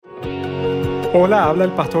Hola, habla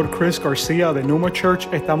el pastor Chris Garcia de Numa Church.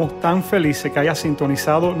 Estamos tan felices que hayas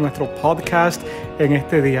sintonizado nuestro podcast en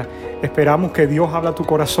este día. Esperamos que Dios hable a tu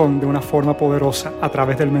corazón de una forma poderosa a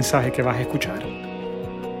través del mensaje que vas a escuchar.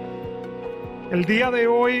 El día de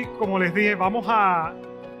hoy, como les dije, vamos a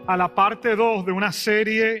la parte 2 de una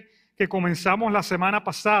serie que comenzamos la semana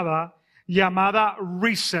pasada llamada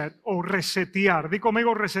Reset o Resetear. Di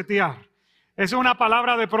conmigo Resetear. Esa es una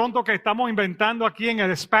palabra de pronto que estamos inventando aquí en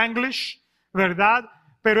el Spanglish, ¿verdad?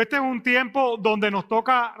 Pero este es un tiempo donde nos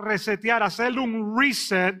toca resetear, hacerle un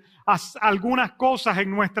reset a algunas cosas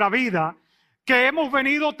en nuestra vida que hemos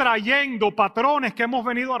venido trayendo, patrones que hemos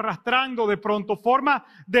venido arrastrando de pronto, formas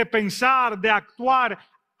de pensar, de actuar,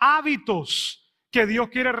 hábitos que Dios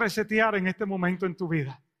quiere resetear en este momento en tu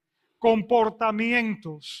vida.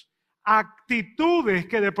 Comportamientos, actitudes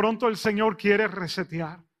que de pronto el Señor quiere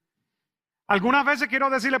resetear. Algunas veces quiero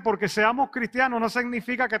decirle, porque seamos cristianos no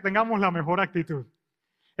significa que tengamos la mejor actitud.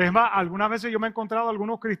 Es más, algunas veces yo me he encontrado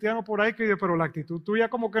algunos cristianos por ahí que dicen, pero la actitud tuya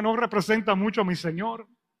como que no representa mucho a mi Señor.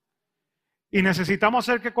 Y necesitamos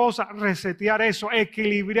hacer ¿qué cosa? Resetear eso,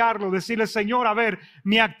 equilibrarlo, decirle, Señor, a ver,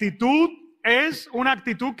 mi actitud es una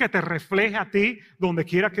actitud que te refleje a ti donde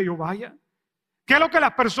quiera que yo vaya. ¿Qué es lo que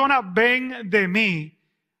las personas ven de mí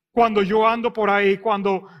cuando yo ando por ahí,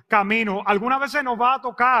 cuando camino? Algunas veces nos va a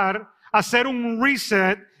tocar hacer un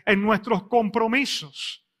reset en nuestros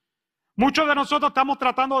compromisos. Muchos de nosotros estamos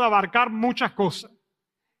tratando de abarcar muchas cosas.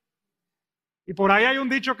 Y por ahí hay un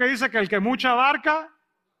dicho que dice que el que mucho abarca,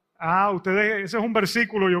 ese es un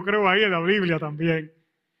versículo yo creo ahí en la Biblia también.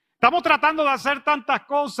 Estamos tratando de hacer tantas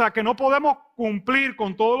cosas que no podemos cumplir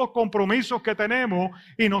con todos los compromisos que tenemos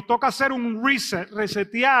y nos toca hacer un reset,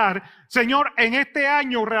 resetear. Señor, en este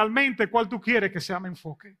año realmente, ¿cuál tú quieres que sea mi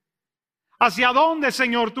enfoque? ¿Hacia dónde,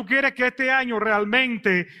 Señor, tú quieres que este año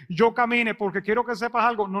realmente yo camine? Porque quiero que sepas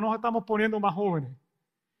algo, no nos estamos poniendo más jóvenes.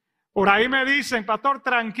 Por ahí me dicen, pastor,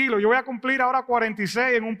 tranquilo, yo voy a cumplir ahora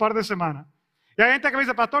 46 en un par de semanas. Y hay gente que me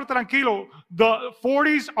dice, pastor, tranquilo, the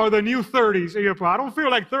 40s are the new 30s. Y yo, pues, I don't feel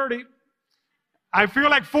like 30, I feel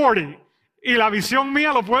like 40. Y la visión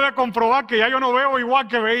mía lo puede comprobar que ya yo no veo igual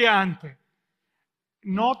que veía antes.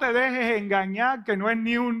 No te dejes engañar que no es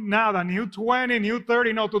new nada, new 20, new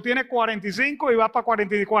 30, no, tú tienes 45 y vas para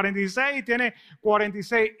 40, 46 y tienes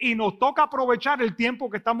 46 y nos toca aprovechar el tiempo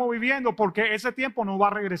que estamos viviendo porque ese tiempo no va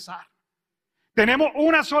a regresar. Tenemos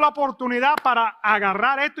una sola oportunidad para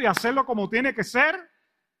agarrar esto y hacerlo como tiene que ser.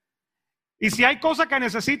 Y si hay cosas que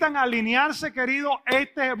necesitan alinearse, querido,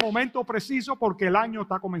 este es el momento preciso porque el año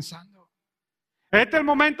está comenzando. Este es el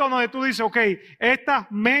momento donde tú dices, ok,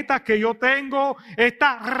 estas metas que yo tengo,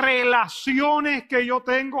 estas relaciones que yo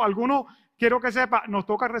tengo, algunos, quiero que sepa, nos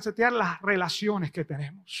toca resetear las relaciones que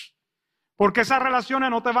tenemos. Porque esas relaciones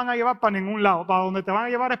no te van a llevar para ningún lado, para donde te van a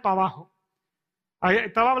llevar es para abajo.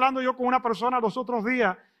 Estaba hablando yo con una persona los otros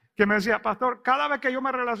días que me decía, pastor, cada vez que yo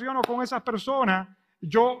me relaciono con esas personas,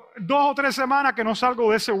 yo 2 o 3 semanas que no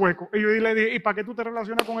salgo de ese hueco. Y yo le dije, ¿y para qué tú te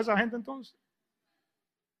relacionas con esa gente entonces?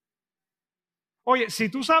 Oye, si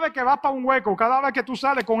tú sabes que vas para un hueco cada vez que tú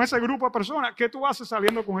sales con ese grupo de personas, ¿qué tú haces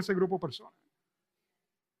saliendo con ese grupo de personas?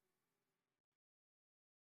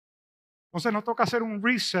 Entonces nos toca hacer un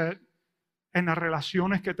reset en las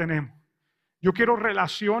relaciones que tenemos. Yo quiero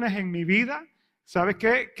relaciones en mi vida, ¿sabes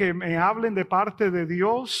qué? Que me hablen de parte de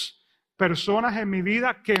Dios, personas en mi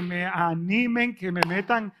vida que me animen, que me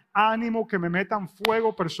metan ánimo, que me metan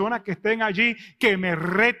fuego, personas que estén allí, que me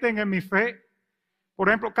reten en mi fe. Por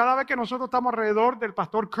ejemplo, cada vez que nosotros estamos alrededor del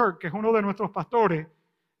pastor Kirk, que es uno de nuestros pastores,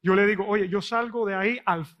 yo le digo, oye, yo salgo de ahí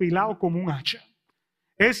afilado como un hacha.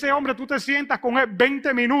 Ese hombre, tú te sientas con él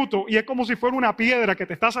 20 minutos y es como si fuera una piedra que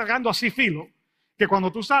te está sacando así filo, que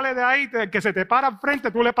cuando tú sales de ahí, que se te para al frente,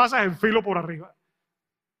 tú le pasas el filo por arriba.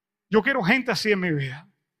 Yo quiero gente así en mi vida.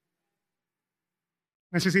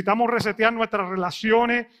 Necesitamos resetear nuestras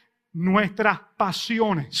relaciones, nuestras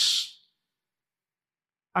pasiones.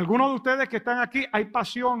 Algunos de ustedes que están aquí, hay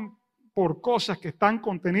pasión por cosas que están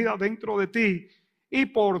contenidas dentro de ti y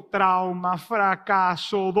por traumas,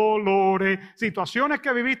 fracaso, dolores, situaciones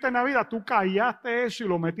que viviste en la vida, tú callaste eso y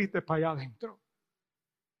lo metiste para allá adentro.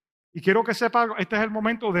 Y quiero que sepas, este es el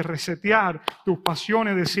momento de resetear tus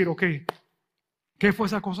pasiones, decir, ok, ¿qué fue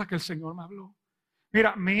esa cosa que el Señor me habló?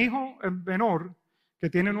 Mira, mi hijo, el menor, que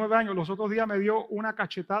tiene 9 años, los otros días me dio una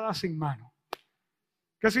cachetada sin mano.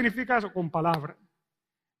 ¿Qué significa eso? Con palabras.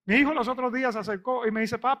 Mi hijo los otros días se acercó y me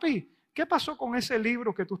dice, papi, ¿qué pasó con ese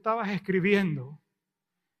libro que tú estabas escribiendo?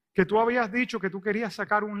 Que tú habías dicho que tú querías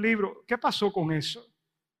sacar un libro. ¿Qué pasó con eso?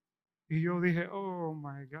 Y yo dije, oh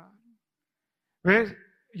my God. ¿Ves?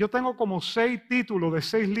 Yo tengo como 6 títulos de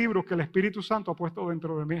 6 libros que el Espíritu Santo ha puesto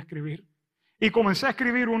dentro de mí a escribir. Y comencé a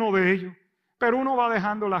escribir uno de ellos. Pero uno va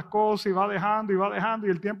dejando las cosas y va dejando y va dejando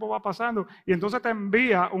y el tiempo va pasando. Y entonces te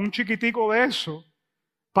envía un chiquitico de eso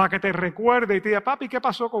para que te recuerde y te diga, papi, ¿qué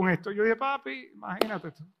pasó con esto? Yo dije, papi,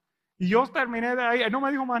 imagínate tú. Y yo terminé de ahí. Él no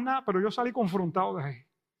me dijo más nada, pero yo salí confrontado de ahí.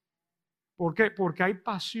 ¿Por qué? Porque hay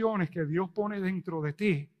pasiones que Dios pone dentro de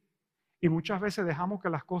ti. Y muchas veces dejamos que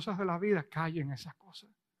las cosas de la vida callen esas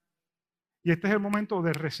cosas. Y este es el momento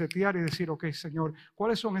de resetear y decir, ok, Señor,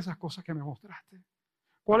 ¿cuáles son esas cosas que me mostraste?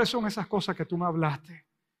 ¿Cuáles son esas cosas que tú me hablaste,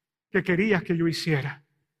 que querías que yo hiciera?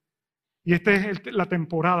 Y esta es la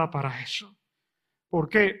temporada para eso. ¿Por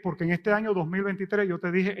qué? Porque en este año 2023 yo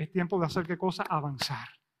te dije, es tiempo de hacer qué cosa, avanzar.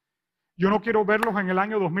 Yo no quiero verlos en el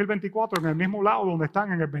año 2024 en el mismo lado donde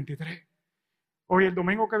están en el 23. Hoy el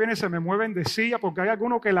domingo que viene se me mueven de silla porque hay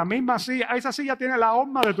algunos que la misma silla, esa silla tiene la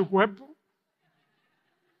horma de tu cuerpo.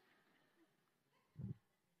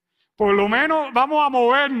 Por lo menos vamos a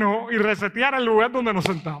movernos y resetear el lugar donde nos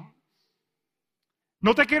sentamos.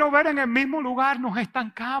 No te quiero ver en el mismo lugar, nos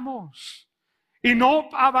estancamos. Y no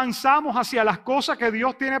avanzamos hacia las cosas que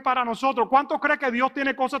Dios tiene para nosotros. ¿Cuánto cree que Dios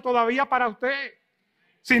tiene cosas todavía para usted?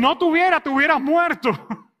 Si no tuviera, te hubieras muerto.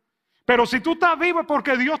 Pero si tú estás vivo es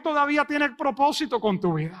porque Dios todavía tiene el propósito con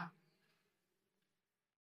tu vida.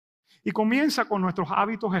 Y comienza con nuestros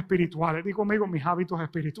hábitos espirituales. Di conmigo, mis hábitos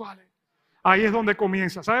espirituales. Ahí es donde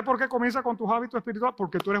comienza. ¿Sabes por qué comienza con tus hábitos espirituales?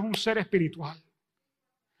 Porque tú eres un ser espiritual.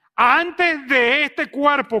 Antes de este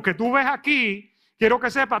cuerpo que tú ves aquí, quiero que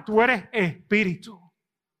sepas, tú eres espíritu.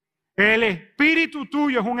 El espíritu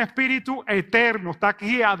tuyo es un espíritu eterno, está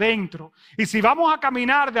aquí adentro. Y si vamos a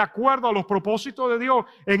caminar de acuerdo a los propósitos de Dios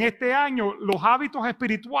en este año, los hábitos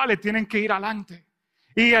espirituales tienen que ir adelante.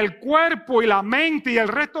 Y el cuerpo y la mente y el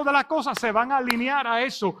resto de las cosas se van a alinear a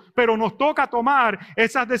eso. Pero nos toca tomar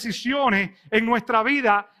esas decisiones en nuestra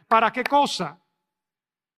vida. ¿Para qué cosa?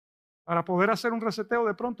 Para poder hacer un reseteo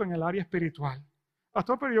de pronto en el área espiritual.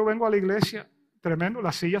 Pastor, pero yo vengo a la iglesia. Tremendo,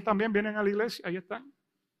 las sillas también vienen a la iglesia, ahí están.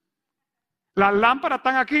 Las lámparas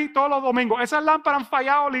están aquí todos los domingos. Esas lámparas han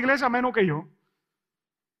fallado la iglesia menos que yo.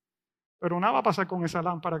 Pero nada va a pasar con esa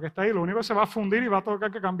lámpara que está ahí. Lo único que se va a fundir y va a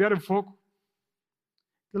tocar que cambiar el foco.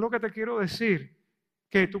 ¿Qué es lo que te quiero decir?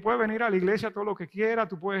 Que tú puedes venir a la iglesia todo lo que quieras,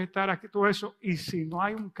 tú puedes estar aquí, todo eso. Y si no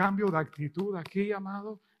hay un cambio de actitud aquí,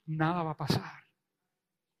 amado, nada va a pasar.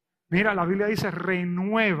 Mira, la Biblia dice,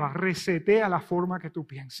 renueva, resetea la forma que tú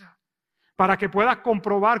piensas. Para que puedas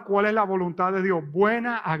comprobar cuál es la voluntad de Dios,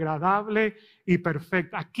 buena, agradable y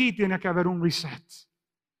perfecta. Aquí tiene que haber un reset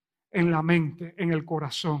en la mente, en el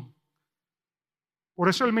corazón. Por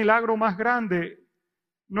eso el milagro más grande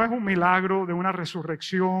no es un milagro de una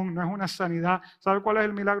resurrección, no es una sanidad. ¿Sabe cuál es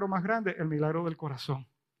el milagro más grande? El milagro del corazón.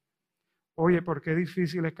 Oye, porque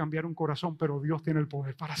difícil es cambiar un corazón, pero Dios tiene el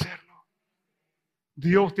poder para hacerlo.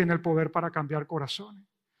 Dios tiene el poder para cambiar corazones.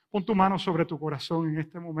 Pon tu mano sobre tu corazón en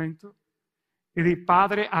este momento. Y di,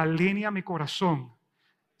 Padre, alinea mi corazón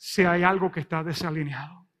si hay algo que está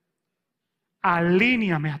desalineado.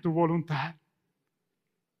 Alíneame a tu voluntad.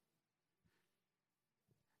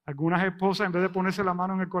 Algunas esposas, en vez de ponerse la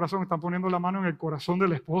mano en el corazón, están poniendo la mano en el corazón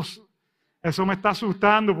del esposo. Eso me está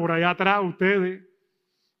asustando por allá atrás, ustedes.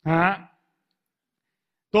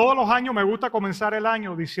 Todos los años me gusta comenzar el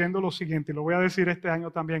año diciendo lo siguiente, y lo voy a decir este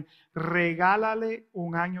año también. Regálale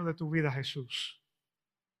un año de tu vida a Jesús.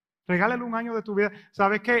 Regálale un año de tu vida.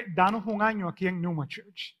 ¿Sabes qué? Danos un año aquí en Numa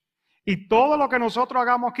Church. Y todo lo que nosotros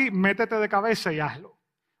hagamos aquí, métete de cabeza y hazlo.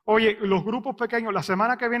 Oye, los grupos pequeños, la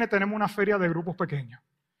semana que viene tenemos una feria de grupos pequeños.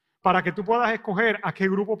 Para que tú puedas escoger a qué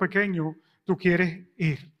grupo pequeño tú quieres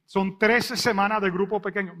ir. Son 13 semanas de grupo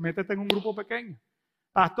pequeño. Métete en un grupo pequeño.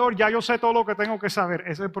 Pastor, ya yo sé todo lo que tengo que saber.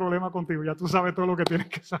 Ese es el problema contigo. Ya tú sabes todo lo que tienes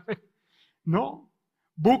que saber. No.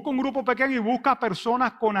 Busca un grupo pequeño y busca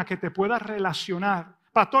personas con las que te puedas relacionar.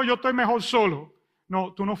 Pastor, yo estoy mejor solo.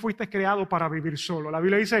 No, tú no fuiste creado para vivir solo. La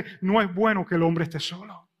Biblia dice, no es bueno que el hombre esté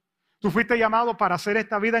solo. Tú fuiste llamado para hacer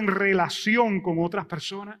esta vida en relación con otras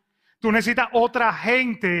personas. Tú necesitas otra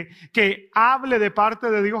gente que hable de parte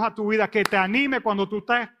de Dios a tu vida, que te anime cuando tú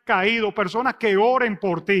estás caído, personas que oren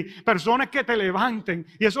por ti, personas que te levanten.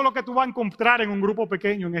 Y eso es lo que tú vas a encontrar en un grupo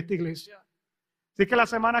pequeño en esta iglesia. Así que la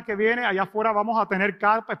semana que viene allá afuera vamos a tener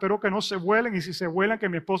carpas, espero que no se vuelen y si se vuelan que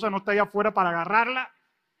mi esposa no esté allá afuera para agarrarla.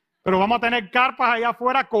 Pero vamos a tener carpas allá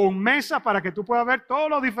afuera con mesas para que tú puedas ver todos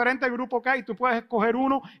los diferentes grupos que hay y tú puedes escoger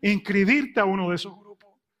uno e inscribirte a uno de esos grupos.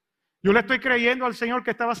 Yo le estoy creyendo al Señor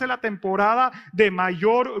que esta va a ser la temporada de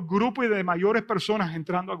mayor grupo y de mayores personas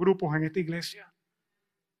entrando a grupos en esta iglesia.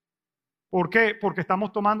 ¿Por qué? Porque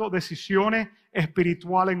estamos tomando decisiones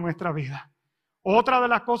espirituales en nuestra vida. Otra de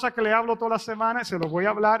las cosas que le hablo todas las semanas, se lo voy a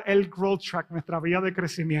hablar, el growth track, nuestra vía de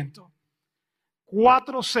crecimiento.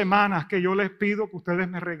 4 semanas que yo les pido que ustedes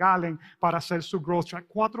me regalen para hacer su growth track.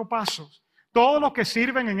 4 pasos. Todos los que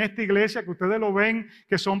sirven en esta iglesia, que ustedes lo ven,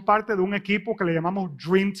 que son parte de un equipo que le llamamos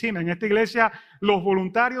Dream Team. En esta iglesia los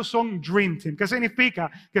voluntarios son Dream Team. ¿Qué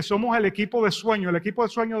significa? Que somos el equipo de sueño. ¿El equipo de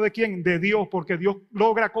sueño de quién? De Dios, porque Dios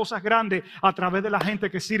logra cosas grandes a través de la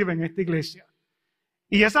gente que sirve en esta iglesia.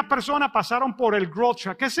 Y esas personas pasaron por el growth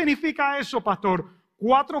track. ¿Qué significa eso, pastor?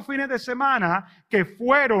 4 fines de semana que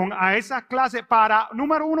fueron a esas clases para,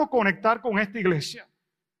 número 1, conectar con esta iglesia.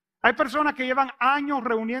 Hay personas que llevan años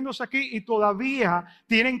reuniéndose aquí y todavía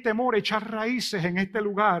tienen temor a echar raíces en este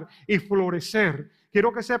lugar y florecer.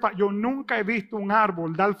 Quiero que sepa, yo nunca he visto un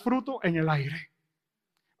árbol dar fruto en el aire.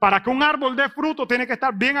 Para que un árbol dé fruto tiene que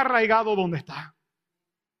estar bien arraigado donde está.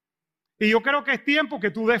 Y yo creo que es tiempo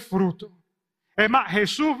que tú des fruto. Es más,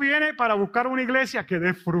 Jesús viene para buscar una iglesia que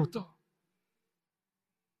dé fruto.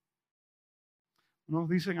 Unos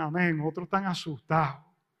dicen amén, otros están asustados.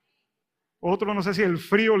 Otros no sé si el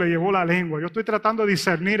frío le llevó la lengua. Yo estoy tratando de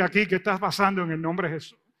discernir aquí qué está pasando en el nombre de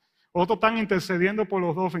Jesús. Otros están intercediendo por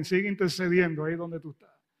los Dolphins. Sigue intercediendo ahí donde tú estás.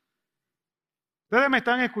 Ustedes me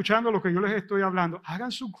están escuchando lo que yo les estoy hablando.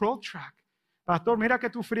 Hagan su growth track. Pastor, mira que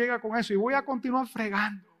tú friegas con eso y voy a continuar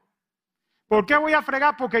fregando. ¿Por qué voy a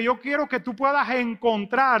fregar? Porque yo quiero que tú puedas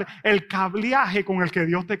encontrar el cableaje con el que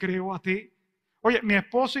Dios te creó a ti. Oye, mi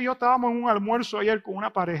esposo y yo estábamos en un almuerzo ayer con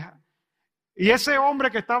una pareja. Y ese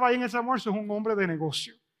hombre que estaba ahí en ese almuerzo es un hombre de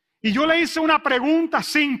negocio. Y yo le hice una pregunta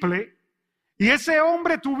simple y ese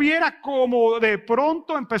hombre tuviera como de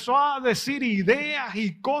pronto empezó a decir ideas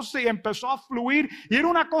y cosas y empezó a fluir. Y era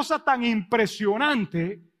una cosa tan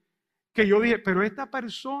impresionante que yo dije, pero esta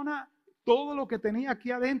persona, todo lo que tenía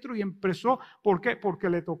aquí adentro y empezó, ¿por qué? Porque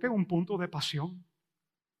le toqué un punto de pasión.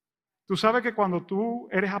 Tú sabes que cuando tú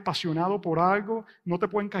eres apasionado por algo, no te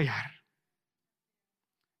pueden callar.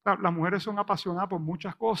 Claro, las mujeres son apasionadas por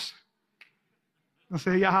muchas cosas.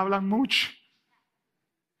 Entonces ellas hablan mucho.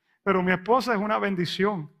 Pero mi esposa es una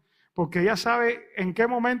bendición, porque ella sabe en qué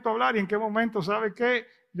momento hablar y en qué momento sabe que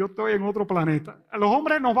yo estoy en otro planeta. Los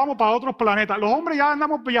hombres nos vamos para otros planetas. Los hombres ya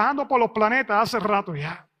andamos viajando por los planetas hace rato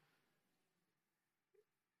ya.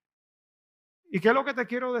 ¿Y qué es lo que te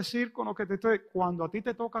quiero decir con lo que te estoy? Cuando a ti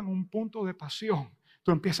te tocan un punto de pasión,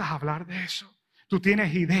 tú empiezas a hablar de eso. Tú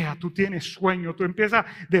tienes ideas, tú tienes sueños, tú empiezas,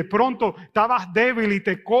 de pronto estabas débil y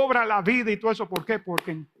te cobra la vida y todo eso. ¿Por qué?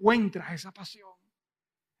 Porque encuentras esa pasión.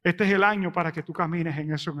 Este es el año para que tú camines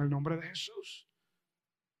en eso en el nombre de Jesús.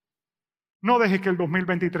 No dejes que el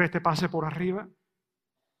 2023 te pase por arriba.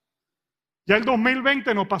 Ya el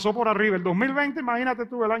 2020 nos pasó por arriba. El 2020, imagínate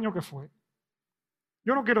tú el año que fue.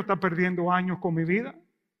 Yo no quiero estar perdiendo años con mi vida.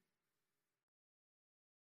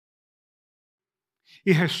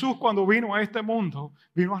 Y Jesús cuando vino a este mundo,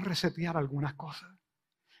 vino a resetear algunas cosas.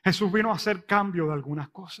 Jesús vino a hacer cambio de algunas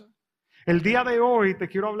cosas. El día de hoy te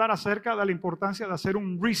quiero hablar acerca de la importancia de hacer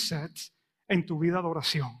un reset en tu vida de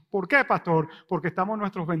oración. ¿Por qué, pastor? Porque estamos en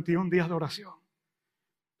nuestros 21 días de oración.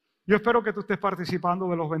 Yo espero que tú estés participando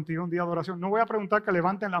de los 21 días de oración. No voy a preguntar que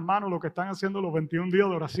levanten la mano los que están haciendo los 21 días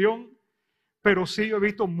de oración. Pero sí, yo he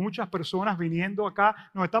visto muchas personas viniendo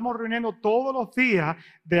acá. Nos estamos reuniendo todos los días,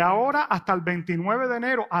 de ahora hasta el 29 de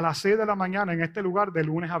enero a las 6 de la mañana en este lugar, de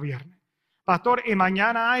lunes a viernes. Pastor, y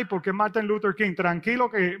mañana hay, porque es Martin Luther King. Tranquilo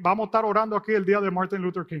que vamos a estar orando aquí el día de Martin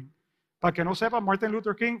Luther King. Para que no sepan, Martin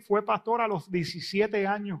Luther King fue pastor a los 17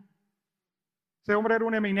 años. Ese hombre era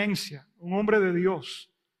una eminencia, un hombre de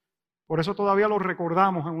Dios. Por eso todavía lo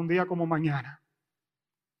recordamos en un día como mañana.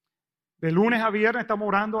 De lunes a viernes estamos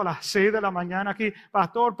orando a las 6 de la mañana aquí.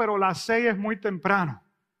 Pastor, pero las 6 es muy temprano.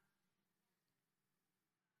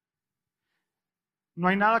 No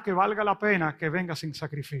hay nada que valga la pena que venga sin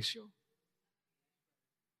sacrificio.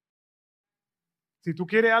 Si tú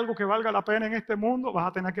quieres algo que valga la pena en este mundo, vas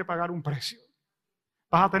a tener que pagar un precio.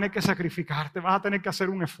 Vas a tener que sacrificarte, vas a tener que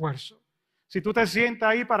hacer un esfuerzo. Si tú te sientas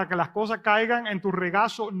ahí para que las cosas caigan en tu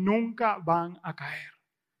regazo, nunca van a caer.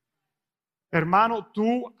 Hermano,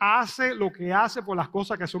 tú haces lo que haces por las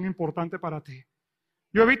cosas que son importantes para ti.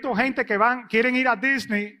 Yo he visto gente que quieren ir a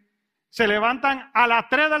Disney, se levantan a las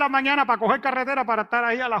 3 de la mañana para coger carretera para estar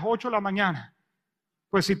ahí a las 8 de la mañana.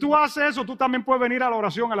 Pues si tú haces eso, tú también puedes venir a la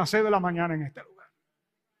oración a las 6 de la mañana en este lugar.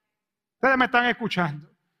 Ustedes me están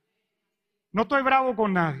escuchando. No estoy bravo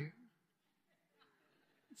con nadie.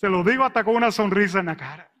 Se lo digo hasta con una sonrisa en la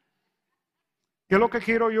cara. ¿Qué es lo que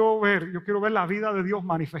quiero yo ver? Yo quiero ver la vida de Dios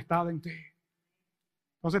manifestada en ti.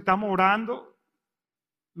 Entonces estamos orando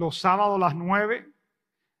los sábados a las 9.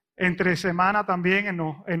 Entre semana también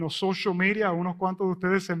en los social media. Unos cuantos de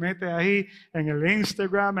ustedes se meten ahí en el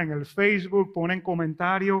Instagram, en el Facebook, ponen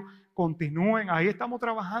comentarios. continúen. Ahí estamos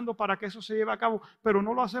trabajando para que eso se lleve a cabo, pero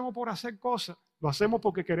no lo hacemos por hacer cosas. Lo hacemos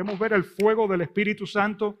porque queremos ver el fuego del Espíritu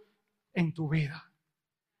Santo en tu vida,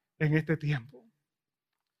 en este tiempo.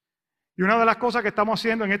 Y una de las cosas que estamos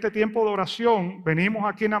haciendo en este tiempo de oración, venimos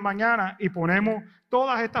aquí en la mañana y ponemos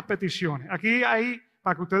todas estas peticiones. Aquí hay,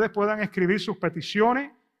 para que ustedes puedan escribir sus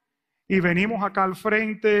peticiones, y venimos acá al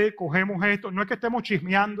frente, cogemos esto. No es que estemos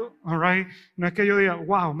chismeando, all right? No es que yo diga,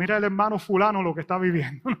 wow, mira el hermano fulano lo que está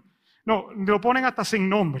viviendo. No, lo ponen hasta sin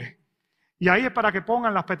nombre. Y ahí es para que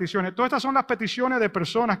pongan las peticiones. Todas estas son las peticiones de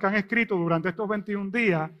personas que han escrito durante estos 21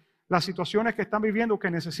 días, las situaciones que están viviendo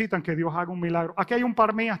que necesitan que Dios haga un milagro. Aquí hay un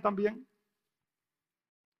par mías también.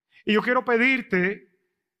 Y yo quiero pedirte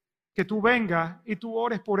que tú vengas y tú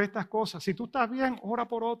ores por estas cosas. Si tú estás bien, ora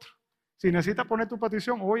por otro. Si necesitas poner tu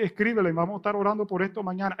petición, hoy escríbela y vamos a estar orando por esto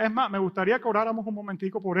mañana. Es más, me gustaría que oráramos un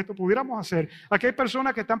momentico por esto. Pudiéramos hacer. Aquí hay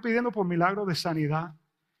personas que están pidiendo por milagros de sanidad.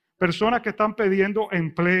 Personas que están pidiendo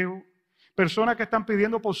empleo. Personas que están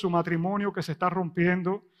pidiendo por su matrimonio que se está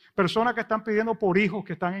rompiendo. Personas que están pidiendo por hijos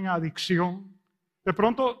que están en adicción. De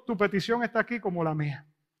pronto tu petición está aquí como la mía.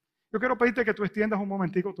 Yo quiero pedirte que tú extiendas un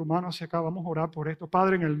momentico tu mano hacia acá. Vamos a orar por esto.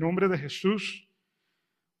 Padre, en el nombre de Jesús,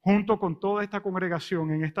 junto con toda esta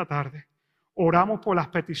congregación en esta tarde, oramos por las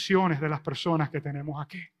peticiones de las personas que tenemos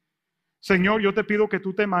aquí. Señor, yo te pido que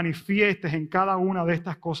tú te manifiestes en cada una de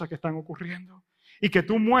estas cosas que están ocurriendo y que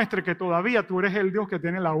tú muestres que todavía tú eres el Dios que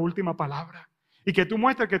tiene la última palabra y que tú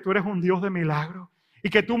muestres que tú eres un Dios de milagro y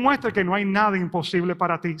que tú muestres que no hay nada imposible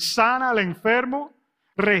para ti. Sana al enfermo,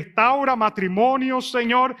 restaura matrimonios,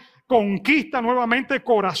 Señor, conquista nuevamente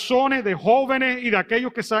corazones de jóvenes y de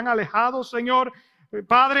aquellos que se han alejado, Señor.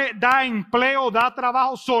 Padre, da empleo, da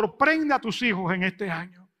trabajo, sorprende a tus hijos en este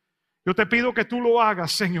año. Yo te pido que tú lo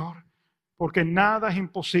hagas, Señor, porque nada es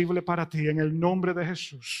imposible para ti, en el nombre de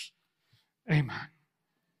Jesús. Amén.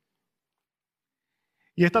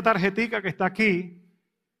 Y esta tarjetica que está aquí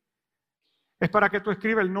es para que tú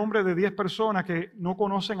escribas el nombre de 10 personas que no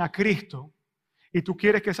conocen a Cristo y tú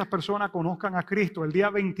quieres que esas personas conozcan a Cristo. El día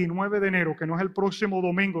 29 de enero, que no es el próximo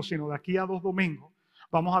domingo, sino de aquí a 2 domingos,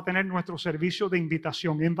 vamos a tener nuestro servicio de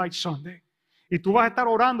invitación, Invite Sunday. Y tú vas a estar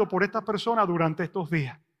orando por estas personas durante estos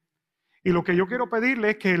días. Y lo que yo quiero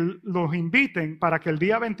pedirles es que los inviten para que el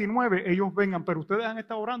día 29 ellos vengan, pero ustedes han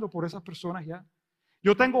estado orando por esas personas ya.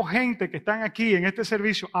 Yo tengo gente que están aquí en este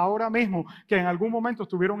servicio ahora mismo que en algún momento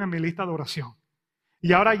estuvieron en mi lista de oración.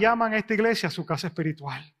 Y ahora llaman a esta iglesia a su casa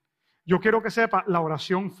espiritual. Yo quiero que sepa, la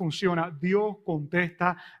oración funciona. Dios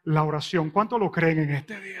contesta la oración. ¿Cuántos lo creen en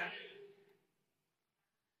este día?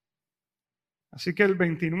 Así que el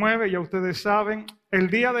 29, ya ustedes saben, el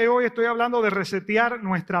día de hoy estoy hablando de resetear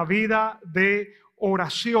nuestra vida de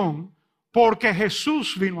oración, porque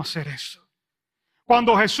Jesús vino a hacer eso.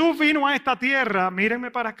 Cuando Jesús vino a esta tierra,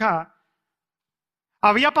 mírenme para acá,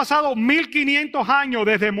 había pasado 1500 años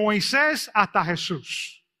desde Moisés hasta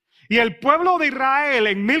Jesús. Y el pueblo de Israel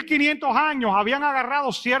en 1500 años habían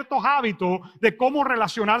agarrado ciertos hábitos de cómo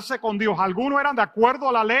relacionarse con Dios. Algunos eran de acuerdo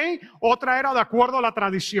a la ley, otras eran de acuerdo a la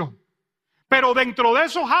tradición. Pero dentro de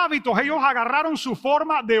esos hábitos ellos agarraron su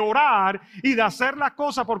forma de orar y de hacer las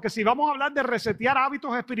cosas, porque si vamos a hablar de resetear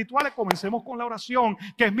hábitos espirituales, comencemos con la oración,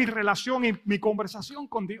 que es mi relación y mi conversación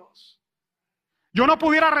con Dios. Yo no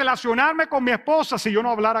pudiera relacionarme con mi esposa si yo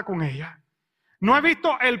no hablara con ella. No he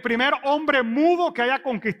visto el primer hombre mudo que haya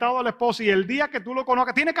conquistado a la esposa, y el día que tú lo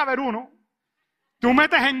conozcas, tiene que haber uno. Tú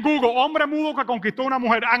metes en Google, hombre mudo que conquistó a una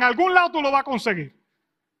mujer, en algún lado tú lo vas a conseguir.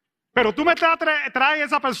 Pero tú me traes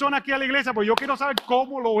esa persona aquí a la iglesia, pues yo quiero saber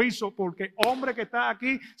cómo lo hizo, porque hombre que está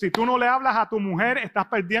aquí, si tú no le hablas a tu mujer, estás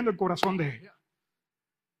perdiendo el corazón de ella.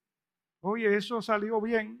 Oye, eso salió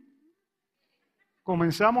bien.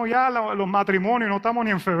 Comenzamos ya los matrimonios, no estamos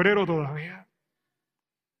ni en febrero todavía.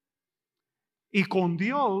 Y con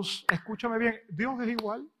Dios, escúchame bien, Dios es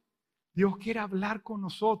igual. Dios quiere hablar con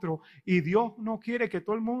nosotros y Dios no quiere que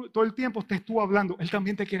todo el tiempo estés tú hablando. Él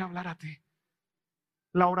también te quiere hablar a ti.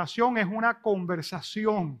 La oración es una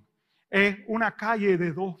conversación, es una calle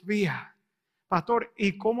de 2 vías. Pastor,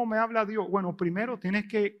 ¿y cómo me habla Dios? Bueno, primero tienes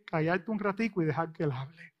que callarte un ratico y dejar que Él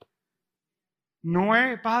hable. No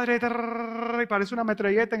es, Padre, y parece una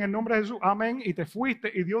metralleta en el nombre de Jesús, amén, y te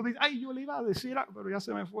fuiste, y Dios dice, ay, yo le iba a decir algo, pero ya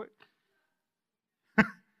se me fue.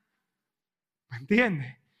 ¿Me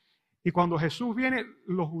entiendes? Y cuando Jesús viene,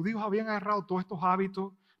 los judíos habían agarrado todos estos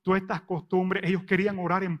hábitos, todas estas costumbres. Ellos querían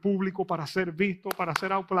orar en público para ser vistos, para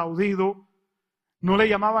ser aplaudidos. No le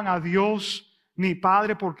llamaban a Dios ni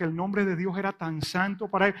padre, porque el nombre de Dios era tan santo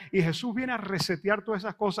para él. Y Jesús viene a resetear todas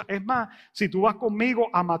esas cosas. Es más, si tú vas conmigo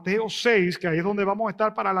a Mateo 6, que ahí es donde vamos a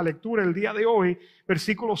estar para la lectura el día de hoy,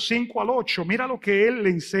 versículos 5 al 8, mira lo que él le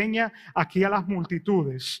enseña aquí a las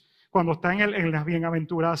multitudes. Cuando está en las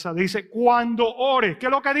bienaventuranzas, dice, cuando ores. ¿Qué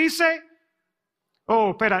es lo que dice?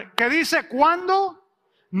 Oh, espera, ¿qué dice? ¿Cuándo?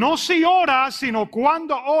 No si oras, sino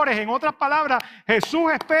cuando ores. En otras palabras,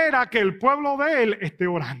 Jesús espera que el pueblo de él esté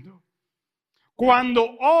orando.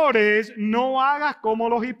 Cuando ores, no hagas como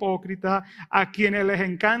los hipócritas, a quienes les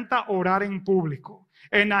encanta orar en público,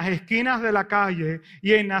 en las esquinas de la calle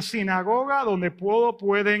y en la sinagoga donde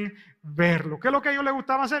pueden verlo. ¿Qué es lo que a ellos les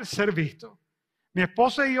gustaba hacer? Ser visto. Mi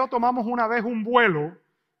esposa y yo tomamos una vez un vuelo,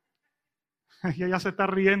 y ella se está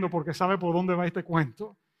riendo porque sabe por dónde va este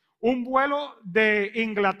cuento. Un vuelo de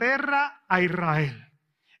Inglaterra a Israel,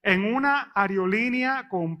 en una aerolínea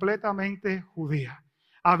completamente judía.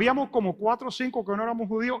 Habíamos como 4 o 5 que no éramos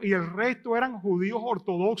judíos y el resto eran judíos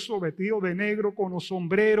ortodoxos, vestidos de negro, con los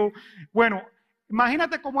sombreros. Bueno,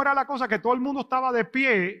 imagínate cómo era la cosa, que todo el mundo estaba de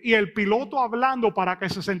pie y el piloto hablando para que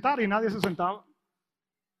se sentara y nadie se sentaba.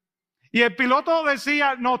 Y el piloto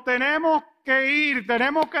decía, nos tenemos que ir,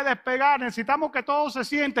 tenemos que despegar, necesitamos que todos se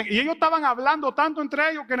sienten. Y ellos estaban hablando tanto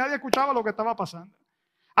entre ellos que nadie escuchaba lo que estaba pasando.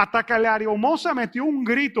 Hasta que la aeromoza metió un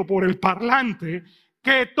grito por el parlante,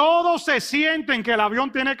 que todos se sienten que el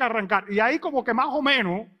avión tiene que arrancar. Y ahí como que más o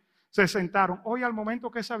menos se sentaron. Hoy al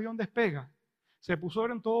momento que ese avión despega, se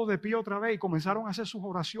pusieron todos de pie otra vez y comenzaron a hacer sus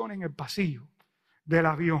oraciones en el pasillo del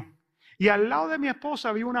avión. Y al lado de mi esposa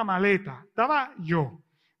había una maleta. Estaba yo,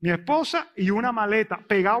 mi esposa y una maleta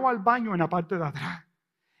pegado al baño en la parte de atrás.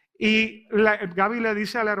 Y Gaby le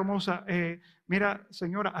dice a la hermosa, mira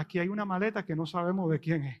señora, aquí hay una maleta que no sabemos de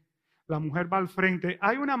quién es. La mujer va al frente,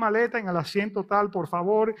 hay una maleta en el asiento tal, por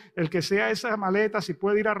favor, el que sea esa maleta, si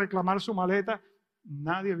puede ir a reclamar su maleta.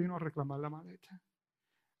 Nadie vino a reclamar la maleta.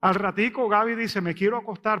 Al ratico Gaby dice, me quiero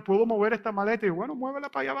acostar, ¿puedo mover esta maleta? Y yo, bueno, muévela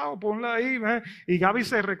para allá abajo, ponla ahí. Y Gaby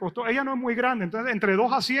se recostó, ella no es muy grande, entonces entre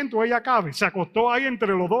 2 asientos ella cabe. Se acostó ahí entre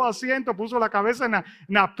los 2 asientos, puso la cabeza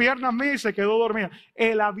en las piernas mías y se quedó dormida.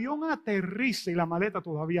 El avión aterriza y la maleta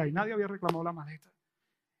todavía hay, nadie había reclamado la maleta.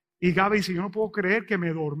 Y Gaby dice, yo no puedo creer que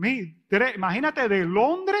me dormí. Imagínate, de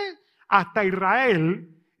Londres hasta Israel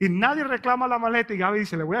y nadie reclama la maleta. Y Gaby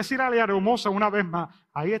dice, le voy a decir a la hermosa una vez más,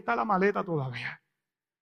 ahí está la maleta todavía.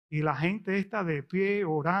 Y la gente está de pie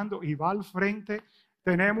orando y va al frente.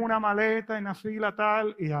 Tenemos una maleta en la fila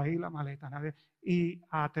tal y ahí la maleta. Y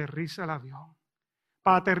aterriza el avión.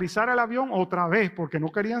 Para aterrizar el avión otra vez, porque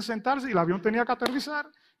no querían sentarse y el avión tenía que aterrizar.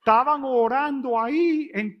 Estaban orando ahí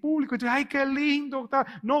en público. Y dicen, ay, qué lindo.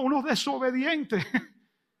 No, unos desobedientes.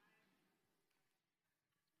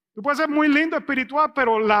 Tú puedes ser muy lindo espiritual,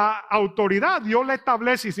 pero la autoridad Dios la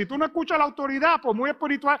establece. Y si tú no escuchas la autoridad, pues muy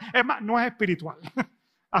espiritual, es más, no es espiritual.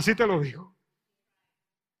 Así te lo digo.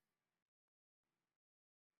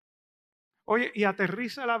 Oye, y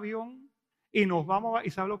aterriza el avión y nos vamos a...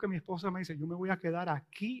 ¿Y sabe lo que mi esposa me dice? Yo me voy a quedar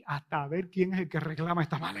aquí hasta ver quién es el que reclama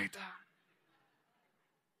esta maleta.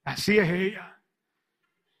 Así es ella.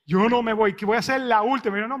 Yo no me voy, que voy a ser la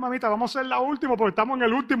última. Y yo, no, mamita, vamos a ser la última porque estamos en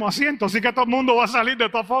el último asiento. Así que todo el mundo va a salir de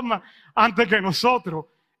todas formas antes que nosotros.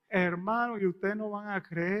 Hermano, y ustedes no van a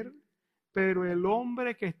creer, pero el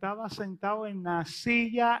hombre que estaba sentado en la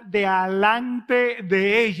silla de alante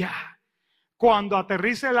de ella, cuando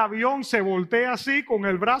aterriza el avión, se voltea así con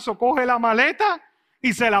el brazo, coge la maleta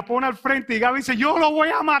y se la pone al frente. Y Gaby dice, yo lo voy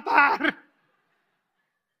a matar.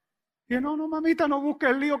 Y yo, no, mamita, no busques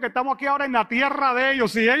el lío, que estamos aquí ahora en la tierra de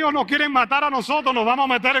ellos. Si ellos nos quieren matar a nosotros, nos vamos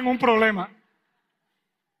a meter en un problema.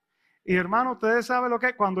 Y hermano, ustedes saben lo que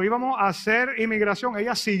es. Cuando íbamos a hacer inmigración,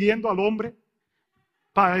 ella siguiendo al hombre,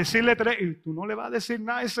 para decirle 3, y tú no le vas a decir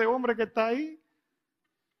nada a ese hombre que está ahí.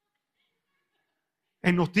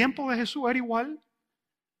 En los tiempos de Jesús era igual.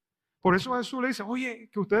 Por eso Jesús le dice, oye,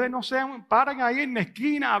 que ustedes no sean, paren ahí en la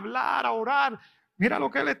esquina a hablar, a orar. Mira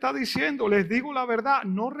lo que él está diciendo, les digo la verdad,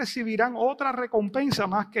 no recibirán otra recompensa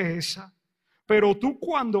más que esa. Pero tú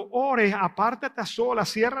cuando ores, apártate a solas,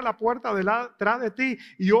 cierra la puerta detrás de ti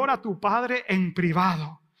y ora a tu Padre en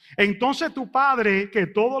privado. Entonces tu Padre, que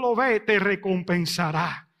todo lo ve, te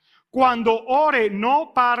recompensará. Cuando ore,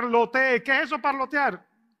 no parlotee. ¿Qué es eso, parlotear?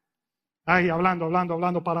 Ahí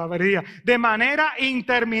hablando palabrería. De manera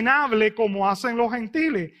interminable como hacen los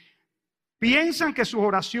gentiles. Piensan que sus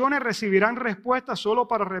oraciones recibirán respuesta solo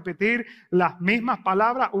para repetir las mismas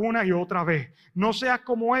palabras una y otra vez. No seas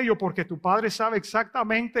como ellos, porque tu Padre sabe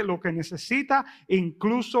exactamente lo que necesita,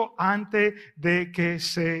 incluso antes de que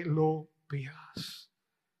se lo pidas.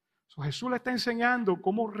 Jesús le está enseñando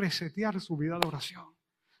cómo resetear su vida de oración.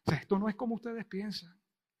 O sea, esto no es como ustedes piensan.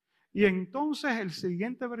 Y entonces el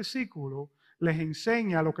siguiente versículo les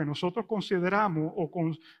enseña lo que nosotros consideramos,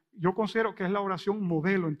 yo considero que es la oración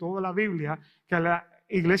modelo en toda la Biblia, que la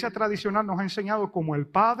iglesia tradicional nos ha enseñado como ¿el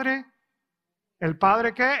Padre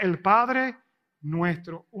qué? El Padre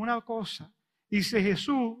nuestro. Una cosa, y si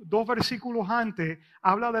Jesús, 2 versículos antes,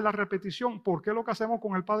 habla de la repetición, ¿por qué lo que hacemos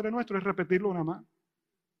con el Padre nuestro es repetirlo nada más?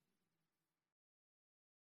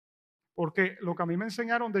 Porque lo que a mí me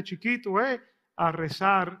enseñaron de chiquito es a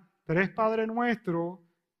rezar 3 Padre Nuestros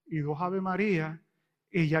y 2 Ave María,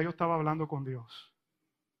 y ya yo estaba hablando con Dios.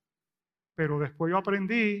 Pero después yo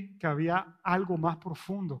aprendí que había algo más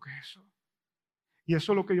profundo que eso. Y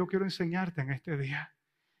eso es lo que yo quiero enseñarte en este día.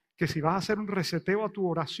 Que si vas a hacer un reseteo a tu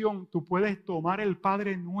oración, tú puedes tomar el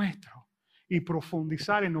Padre Nuestro y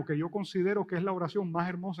profundizar en lo que yo considero que es la oración más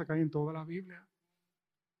hermosa que hay en toda la Biblia.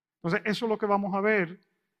 Entonces, eso es lo que vamos a ver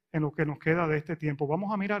en lo que nos queda de este tiempo.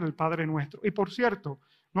 Vamos a mirar el Padre Nuestro. Y por cierto,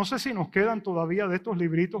 no sé si nos quedan todavía de estos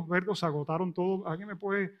libritos verdes, se agotaron todos. ¿Alguien me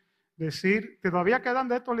puede decir que todavía quedan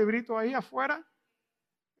de estos libritos ahí afuera?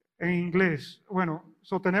 En inglés. Bueno,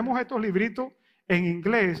 tenemos estos libritos en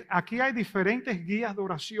inglés. Aquí hay diferentes guías de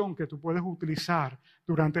oración que tú puedes utilizar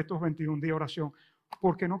durante estos 21 días de oración.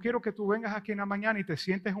 Porque no quiero que tú vengas aquí en la mañana y te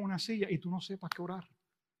sientes en una silla y tú no sepas qué orar.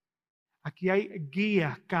 Aquí hay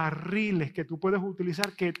guías, carriles que tú puedes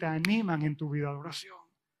utilizar que te animan en tu vida de oración.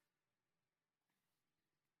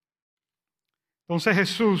 Entonces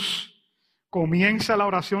Jesús comienza la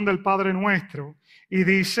oración del Padre Nuestro y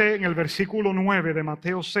dice en el versículo 9 de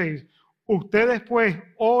Mateo 6, ustedes pues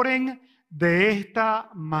oren de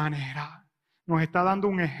esta manera. Nos está dando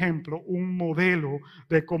un ejemplo, un modelo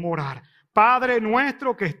de cómo orar. Padre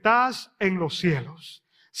nuestro que estás en los cielos,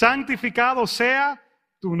 santificado sea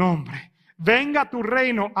tu nombre. Venga tu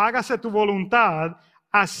reino, hágase tu voluntad,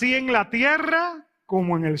 así en la tierra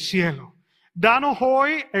como en el cielo. Danos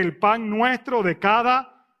hoy el pan nuestro de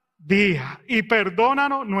cada día y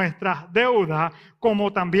perdónanos nuestras deudas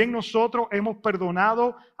como también nosotros hemos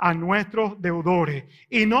perdonado a nuestros deudores.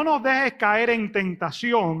 Y no nos dejes caer en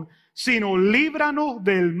tentación, sino líbranos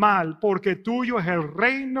del mal, porque tuyo es el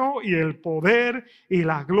reino y el poder y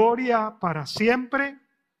la gloria para siempre.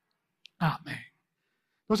 Amén.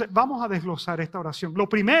 Entonces, vamos a desglosar esta oración. Lo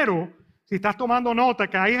primero, si estás tomando nota,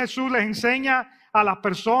 que ahí Jesús les enseña a las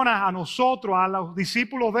personas, a nosotros, a los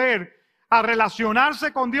discípulos de Él, a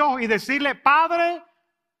relacionarse con Dios y decirle, Padre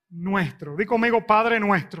nuestro. Di conmigo, Padre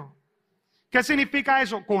nuestro. ¿Qué significa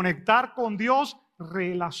eso? Conectar con Dios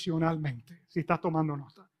relacionalmente, si estás tomando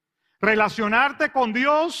nota. Relacionarte con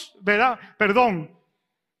Dios, ¿verdad?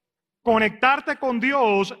 Conectarte con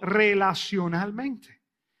Dios relacionalmente.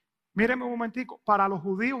 Mírenme un momentico, para los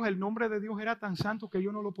judíos el nombre de Dios era tan santo que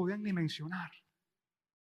ellos no lo podían ni mencionar.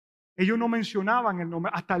 Ellos no mencionaban el nombre.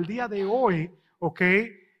 Hasta el día de hoy,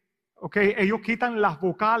 ellos quitan las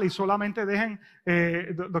vocales y solamente dejan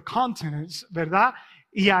the consonants, ¿verdad?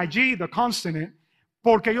 Y allí, the consonant,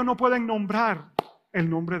 porque ellos no pueden nombrar el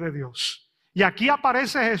nombre de Dios. Y aquí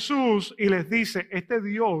aparece Jesús y les dice, este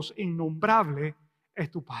Dios innombrable es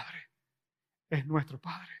tu Padre, es nuestro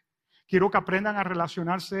Padre. Quiero que aprendan a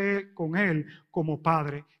relacionarse con Él como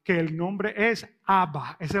Padre, que el nombre es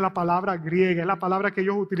Abba. Esa es la palabra griega, es la palabra que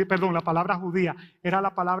ellos utilizan, la palabra judía, era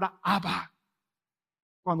la palabra Abba.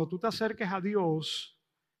 Cuando tú te acerques a Dios,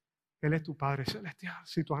 Él es tu Padre celestial,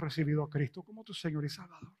 si tú has recibido a Cristo como tu Señor y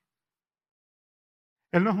Salvador.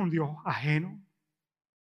 Él no es un Dios ajeno,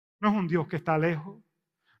 no es un Dios que está lejos,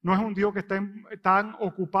 no es un Dios que está tan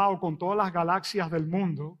ocupado con todas las galaxias del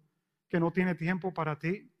mundo que no tiene tiempo para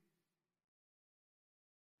ti.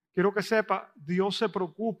 Quiero que sepa, Dios se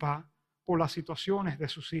preocupa por las situaciones de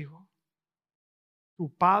sus hijos.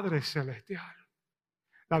 Tu Padre celestial.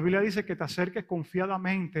 La Biblia dice que te acerques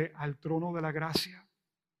confiadamente al trono de la gracia.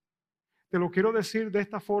 Te lo quiero decir de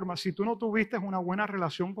esta forma, si tú no tuviste una buena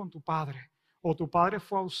relación con tu padre, o tu padre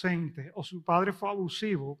fue ausente, o su padre fue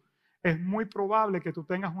abusivo, es muy probable que tú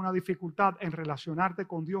tengas una dificultad en relacionarte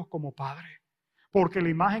con Dios como padre. Porque la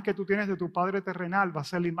imagen que tú tienes de tu Padre terrenal va a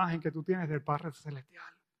ser la imagen que tú tienes del Padre celestial.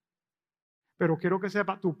 Pero quiero que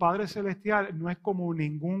sepa, tu Padre celestial no es como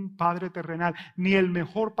ningún padre terrenal, ni el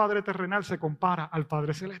mejor padre terrenal se compara al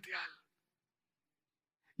Padre celestial.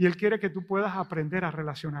 Y Él quiere que tú puedas aprender a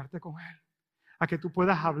relacionarte con Él, a que tú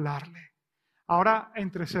puedas hablarle. Ahora,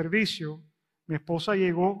 entre servicio, mi esposa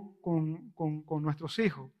llegó con nuestros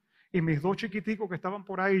hijos y mis 2 chiquiticos que estaban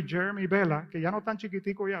por ahí, Jeremy y Bella, que ya no están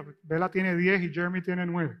chiquiticos ya, Bella tiene 10 y Jeremy tiene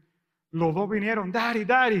 9. Los 2 vinieron, Daddy,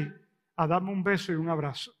 a darme un beso y un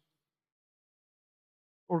abrazo.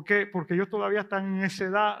 ¿Por qué? Porque ellos todavía están en esa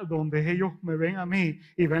edad donde ellos me ven a mí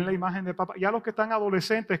y ven la imagen de papá. Ya los que están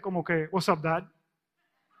adolescentes como que, what's up, dad?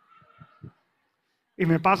 Y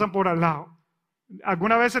me pasan por al lado.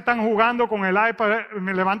 Algunas veces están jugando con el iPad,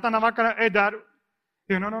 me levantan la máquina, dad.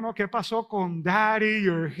 Y yo, no, ¿qué pasó con daddy?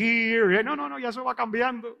 You're here. Y, no, ya eso va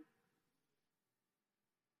cambiando.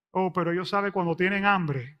 Oh, pero ellos saben cuando tienen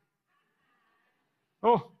hambre.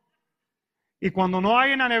 Oh. Y cuando no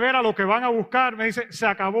hay en la nevera lo que van a buscar, me dice, se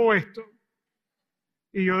acabó esto.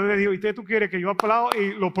 Y yo le digo, ¿y tú quieres que yo aplaudo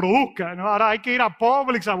y lo produzca? ¿No? Ahora hay que ir a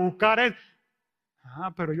Publix a buscar eso.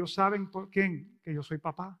 Pero ellos saben por quién, que yo soy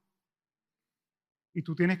papá. Y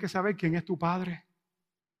tú tienes que saber quién es tu padre.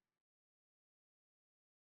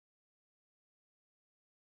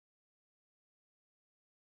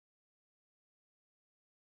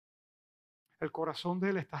 El corazón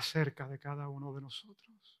de Él está cerca de cada uno de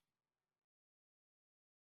nosotros.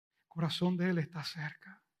 El corazón de Él está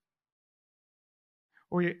cerca.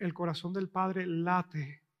 Oye, el corazón del Padre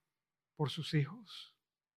late por sus hijos.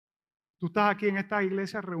 Tú estás aquí en esta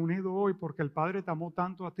iglesia reunido hoy porque el Padre te amó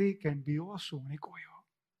tanto a ti que envió a su único hijo.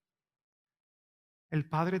 El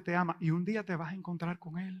Padre te ama y un día te vas a encontrar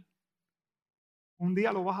con Él. Un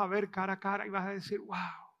día lo vas a ver cara a cara y vas a decir, wow.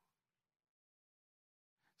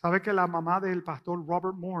 ¿Sabe que la mamá del pastor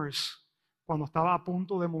Robert Morris, cuando estaba a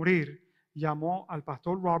punto de morir, llamó al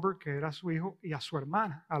pastor Robert, que era su hijo, y a su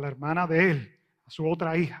hermana, a la hermana de él, a su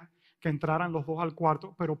otra hija, que entraran los dos al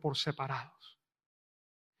cuarto, pero por separados?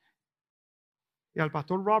 Y al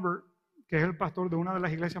pastor Robert, que es el pastor de una de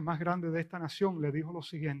las iglesias más grandes de esta nación, le dijo lo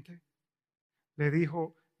siguiente. Le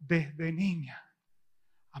dijo, desde niña,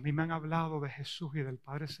 a mí me han hablado de Jesús y del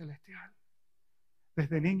Padre Celestial.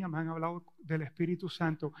 Desde niña me han hablado del Espíritu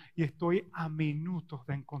Santo y estoy a minutos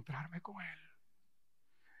de encontrarme con Él.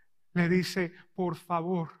 Le dice, por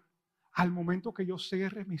favor, al momento que yo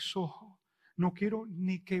cierre mis ojos, no quiero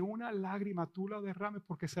ni que una lágrima tú la derrames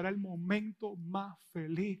porque será el momento más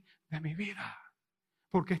feliz de mi vida.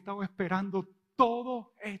 Porque he estado esperando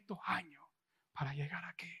todos estos años para llegar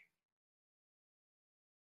aquí.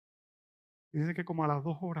 Dice que como a las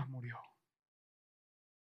 2 horas murió.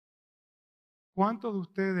 ¿Cuántos de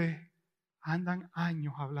ustedes andan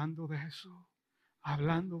años hablando de Jesús,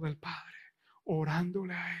 hablando del Padre,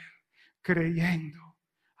 orándole a Él, creyendo?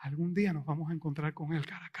 Algún día nos vamos a encontrar con Él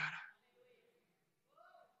cara a cara.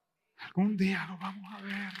 Algún día lo vamos a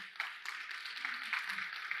ver.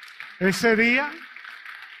 Ese día,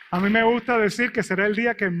 a mí me gusta decir que será el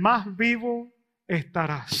día que más vivo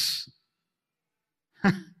estarás.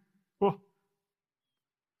 Oh.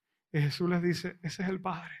 Y Jesús les dice, ese es el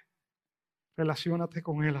Padre. Relaciónate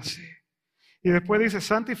con Él así. Y después dice,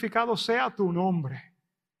 santificado sea tu nombre.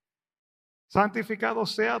 Santificado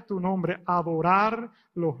sea tu nombre. Adorar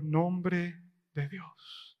los nombres de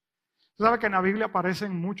Dios. Tú sabes que en la Biblia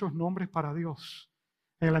aparecen muchos nombres para Dios.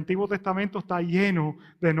 En el Antiguo Testamento está lleno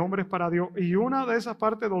de nombres para Dios. Y una de esas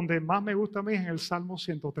partes donde más me gusta a mí es en el Salmo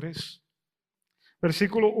 103.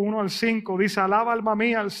 Versículo 1 al 5 dice, alaba alma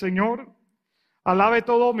mía al Señor. Alabe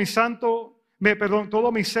todo mi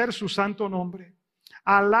todo mi ser su santo nombre.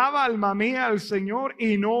 Alaba alma mía al Señor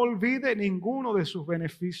y no olvide ninguno de sus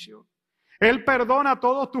beneficios. Él perdona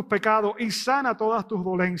todos tus pecados y sana todas tus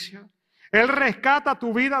dolencias. Él rescata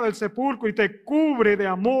tu vida del sepulcro y te cubre de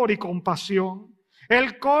amor y compasión.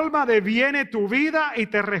 Él colma de bienes tu vida y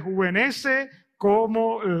te rejuvenece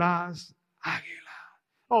como las águilas.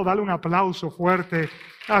 Oh, dale un aplauso fuerte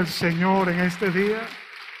al Señor en este día.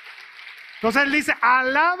 Entonces Él dice,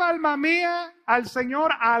 alaba alma mía al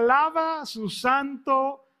Señor, alaba su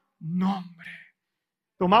santo nombre.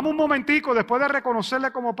 Tomamos un momentico después de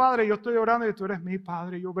reconocerle como Padre. Yo estoy orando y tú eres mi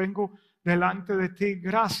Padre. Yo vengo delante de ti.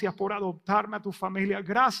 Gracias por adoptarme a tu familia.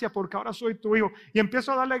 Gracias porque ahora soy tu hijo. Y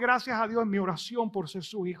empiezo a darle gracias a Dios en mi oración por ser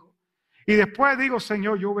su hijo. Y después digo,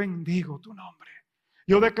 Señor, yo bendigo tu nombre.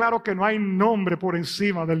 Yo declaro que no hay nombre por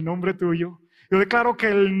encima del nombre tuyo. Yo declaro que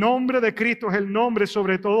el nombre de Cristo es el nombre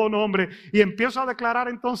sobre todo nombre. Y empiezo a declarar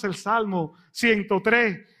entonces el Salmo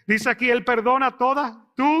 103. Dice aquí, Él perdona todas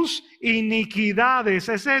tus iniquidades.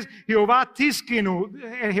 Ese es Jehová Tiskinu,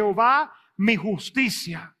 Jehová mi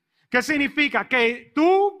justicia. ¿Qué significa? Que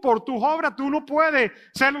tú, por tus obras, tú no puedes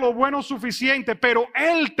ser lo bueno suficiente, pero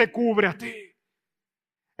Él te cubre a ti.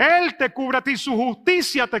 Él te cubre a ti, su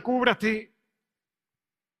justicia te cubre a ti.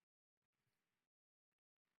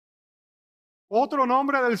 Otro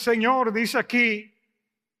nombre del Señor dice aquí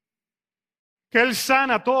que Él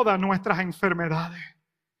sana todas nuestras enfermedades.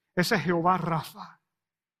 Ese es Jehová Rafa.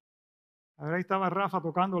 A ver, ahí estaba Rafa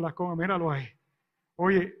tocando las congas, míralo ahí.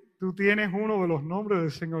 Oye, tú tienes uno de los nombres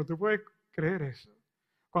del Señor, ¿tú puedes creer eso?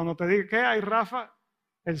 Cuando te diga, ¿qué hay, Rafa?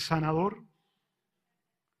 el sanador.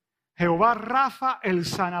 Jehová Rafa, el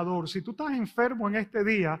sanador. Si tú estás enfermo en este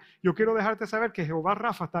día, yo quiero dejarte saber que Jehová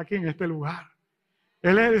Rafa está aquí en este lugar.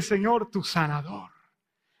 Él es el Señor, tu sanador.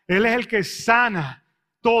 Él es el que sana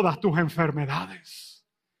todas tus enfermedades.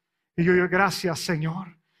 Y yo digo, gracias,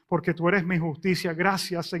 Señor, porque tú eres mi justicia.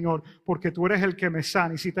 Gracias, Señor, porque tú eres el que me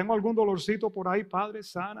sana. Y si tengo algún dolorcito por ahí, Padre,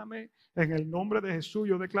 sáname. En el nombre de Jesús,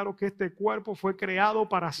 yo declaro que este cuerpo fue creado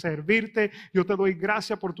para servirte. Yo te doy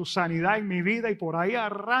gracias por tu sanidad en mi vida y por ahí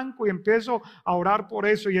arranco y empiezo a orar por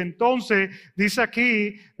eso. Y entonces dice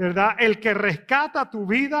aquí, ¿verdad? El que rescata tu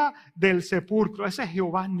vida del sepulcro. Ese es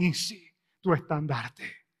Jehová Nisi, tu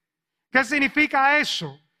estandarte. ¿Qué significa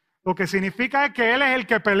eso? Lo que significa es que Él es el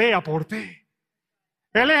que pelea por ti.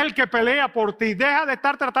 Él es el que pelea por ti. Deja de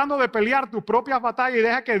estar tratando de pelear tus propias batallas y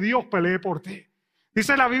deja que Dios pelee por ti.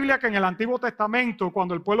 Dice la Biblia que en el Antiguo Testamento,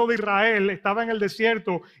 cuando el pueblo de Israel estaba en el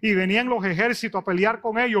desierto y venían los ejércitos a pelear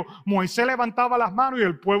con ellos, Moisés levantaba las manos y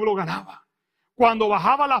el pueblo ganaba. Cuando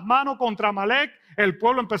bajaba las manos contra Amalek, el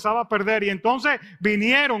pueblo empezaba a perder. Y entonces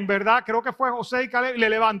vinieron, ¿verdad? Creo que fue José y Caleb, y le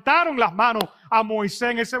levantaron las manos a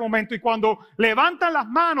Moisés en ese momento. Y cuando levantan las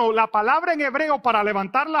manos, la palabra en hebreo para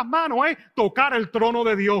levantar las manos es tocar el trono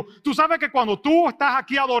de Dios. Tú sabes que cuando tú estás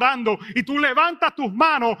aquí adorando y tú levantas tus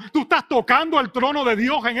manos, tú estás tocando el trono de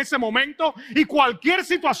Dios en ese momento. Y cualquier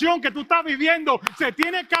situación que tú estás viviendo se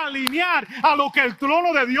tiene que alinear a lo que el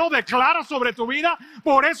trono de Dios declara sobre tu vida.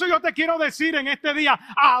 Por eso yo te quiero decir en este día,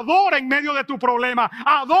 adora en medio de tu problema.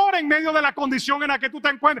 Adora en medio de la condición en la que tú te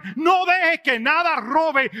encuentres. No dejes que nada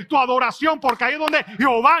robe tu adoración, porque ahí es donde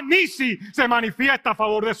Jehová Nisi se manifiesta a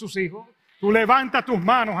favor de sus hijos. Tú levantas tus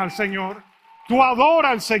manos al Señor. Tú adora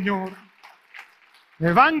al Señor.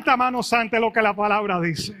 Levanta manos ante lo que la palabra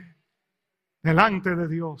dice. Delante de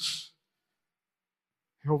Dios.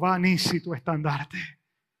 Jehová Nisi, tu estandarte.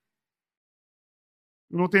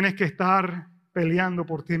 Tú no tienes que estar peleando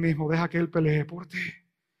por ti mismo. Deja que Él pelee por ti.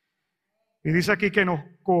 Y dice aquí que nos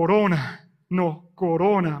corona.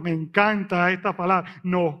 Me encanta esta palabra.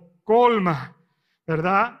 Nos colma,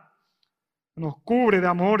 ¿verdad? Nos cubre de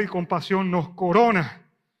amor y compasión, nos corona.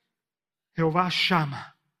 Jehová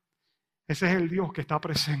Shama. Ese es el Dios que está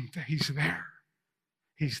presente. He's there.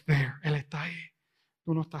 He's there. Él está ahí.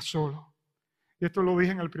 Tú no estás solo. Y esto lo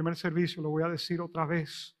dije en el primer servicio, lo voy a decir otra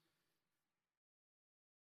vez.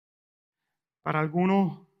 Para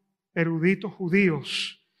algunos eruditos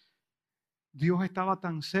judíos, Dios estaba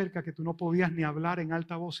tan cerca que tú no podías ni hablar en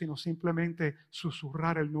alta voz, sino simplemente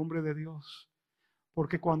susurrar el nombre de Dios.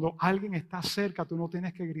 Porque cuando alguien está cerca, tú no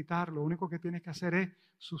tienes que gritar, lo único que tienes que hacer es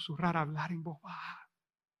susurrar, hablar en voz baja.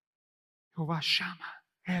 Jehová Shama,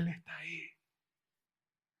 Él está ahí.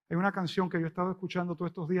 Hay una canción que yo he estado escuchando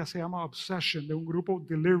todos estos días, se llama Obsession, de un grupo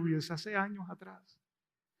Delirious, hace años atrás.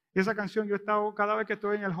 Y esa canción yo he estado, cada vez que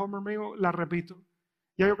estoy en el Homer mío, la repito.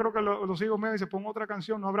 Ya yo creo que los hijos me dicen, pon otra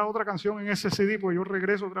canción, no habrá otra canción en ese CD, porque yo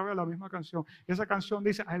regreso otra vez a la misma canción. Y esa canción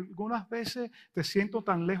dice, algunas veces te siento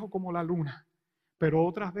tan lejos como la luna, pero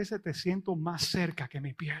otras veces te siento más cerca que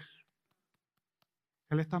mi piel.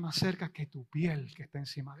 Él está más cerca que tu piel que está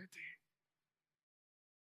encima de ti.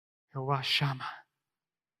 Jehová Shama.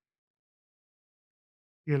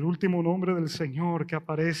 Y el último nombre del Señor que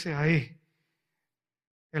aparece ahí,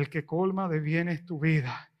 el que colma de bienes tu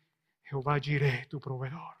vida, Jehová Jireh, tu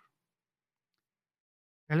proveedor.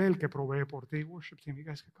 Él es el que provee por ti. Worship team, you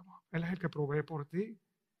guys can come on. Él es el que provee por ti.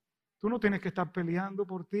 Tú no tienes que estar peleando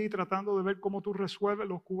por ti, tratando de ver cómo tú resuelves.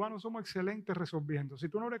 Los cubanos somos excelentes resolviendo. Si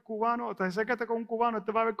tú no eres cubano, te acércate con un cubano, él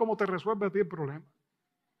te va a ver cómo te resuelve a ti el problema.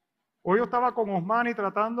 Hoy yo estaba con Osmani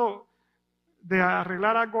tratando de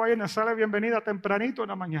arreglar algo ahí en la sala de bienvenida tempranito en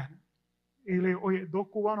la mañana. Y le digo, oye, dos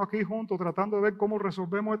cubanos aquí juntos tratando de ver cómo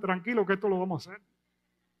resolvemos, tranquilo que esto lo vamos a hacer.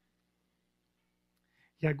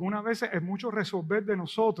 Y algunas veces es mucho resolver de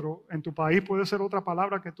nosotros, en tu país puede ser otra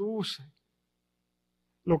palabra que tú uses.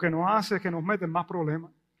 Lo que nos hace es que nos meten más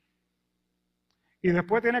problemas. Y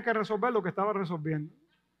después tienes que resolver lo que estaba resolviendo.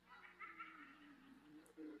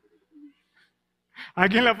 ¿A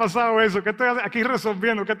quién le ha pasado eso? ¿Qué estoy aquí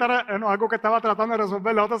resolviendo? Algo que estaba tratando de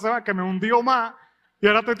resolver la otra semana que me hundió más y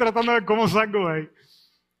ahora estoy tratando de ver cómo salgo de ahí.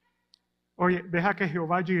 Oye, deja que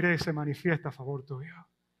Jehová Jireh se manifieste a favor tuyo.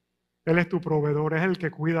 Él es tu proveedor, es el que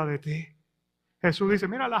cuida de ti. Jesús dice,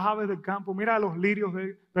 mira las aves del campo, mira los lirios,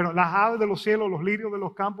 las aves de los cielos, los lirios de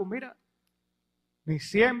los campos, mira. Ni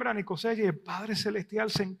siembra ni cosecha y el Padre Celestial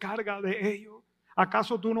se encarga de ellos.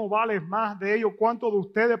 ¿Acaso tú no vales más de ellos? ¿Cuántos de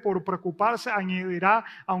ustedes por preocuparse añadirá,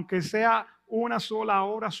 aunque sea una sola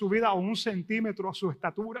hora a su vida o un centímetro a su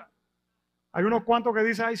estatura? Hay unos cuantos que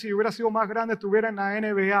dicen, ay, si yo hubiera sido más grande, estuviera en la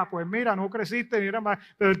NBA. Pues mira, no creciste, era más,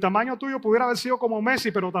 pero el tamaño tuyo pudiera haber sido como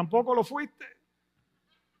Messi, pero tampoco lo fuiste.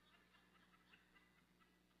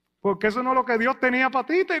 Porque eso no es lo que Dios tenía para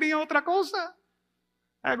ti, tenía otra cosa.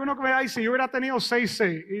 Hay algunos que me dicen, ay, si yo hubiera tenido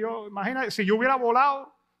 6'6", y yo, imagínate, si yo hubiera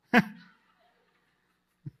volado.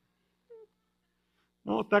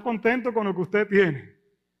 No, está contento con lo que usted tiene.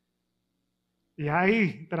 Y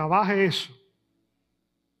ahí, trabaje eso.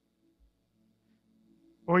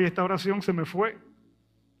 Hoy esta oración se me fue.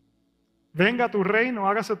 Venga a tu reino,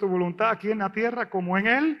 hágase tu voluntad aquí en la tierra como en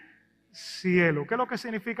el cielo. ¿Qué es lo que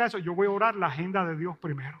significa eso? Yo voy a orar la agenda de Dios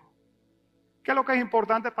primero. ¿Qué es lo que es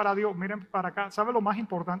importante para Dios? Miren para acá. ¿Sabe lo más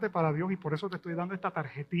importante para Dios? Y por eso te estoy dando esta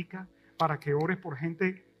tarjetica para que ores por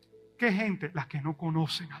gente. ¿Qué gente? Las que no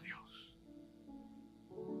conocen a Dios.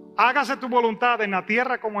 Hágase tu voluntad en la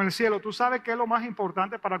tierra como en el cielo. ¿Tú sabes qué es lo más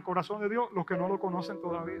importante para el corazón de Dios? Los que no lo conocen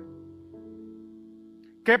todavía.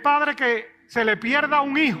 ¿Qué padre que se le pierda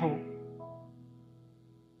un hijo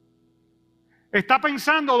está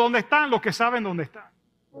pensando dónde están los que saben dónde están?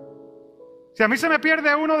 Si a mí se me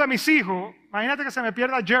pierde uno de mis hijos, imagínate que se me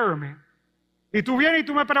pierda Jeremy, y tú vienes y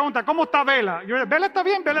tú me preguntas, ¿cómo está Vela? Yo digo, Vela está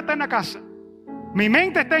bien, Vela está en la casa. Mi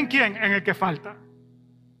mente está ¿en quién? En el que falta,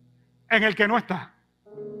 en el que no está.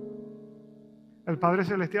 El Padre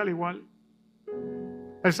Celestial igual.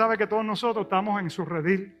 Él sabe que todos nosotros estamos en su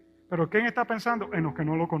redil. Pero ¿quién está pensando? En los que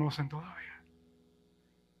no lo conocen todavía.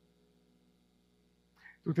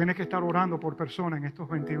 Tú tienes que estar orando por personas en estos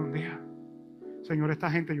 21 días. Señor, esta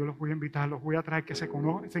gente yo los voy a invitar, los voy a traer que se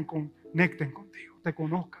conecten contigo, te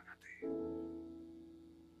conozcan a ti.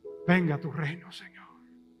 Venga a tu reino, Señor.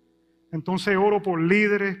 Entonces oro por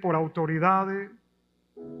líderes, por autoridades.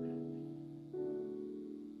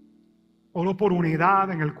 Oro por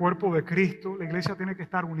unidad en el cuerpo de Cristo. La iglesia tiene que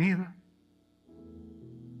estar unida.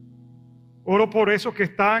 Oro por esos que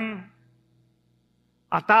están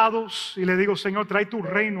atados y le digo, Señor, trae tu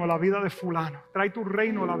reino a la vida de fulano. Trae tu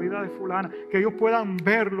reino a la vida de fulana. Que ellos puedan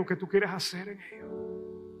ver lo que tú quieres hacer en ellos.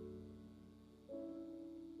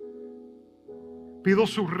 Pido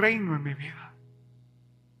su reino en mi vida.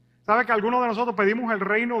 ¿Sabe que algunos de nosotros pedimos el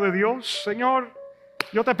reino de Dios? Señor,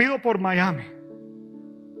 yo te pido por Miami.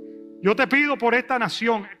 Yo te pido por esta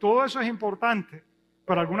nación. Todo eso es importante.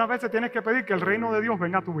 Pero algunas veces tienes que pedir que el reino de Dios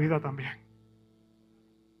venga a tu vida también.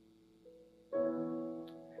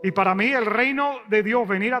 Y para mí el reino de Dios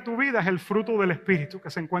venir a tu vida es el fruto del Espíritu que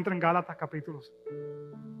se encuentra en Gálatas capítulo 6.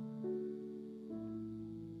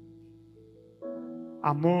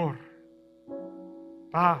 Amor,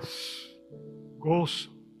 paz,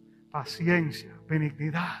 gozo, paciencia,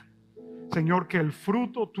 benignidad. Señor, que el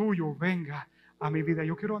fruto tuyo venga a mi vida.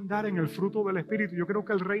 Yo quiero andar en el fruto del Espíritu. Yo quiero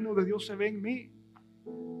que el reino de Dios se ve en mí.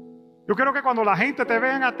 Yo quiero que cuando la gente te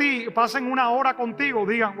vean a ti, pasen una hora contigo,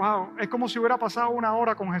 digan, wow, es como si hubiera pasado una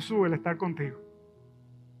hora con Jesús el estar contigo.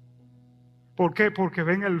 ¿Por qué? Porque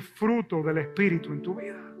ven el fruto del Espíritu en tu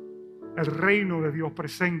vida. El reino de Dios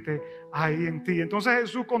presente ahí en ti. Entonces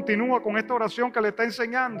Jesús continúa con esta oración que le está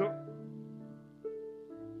enseñando.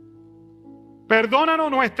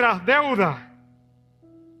 Perdónanos nuestras deudas.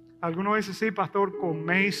 Algunos dicen, sí, pastor, con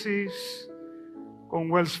Macy's,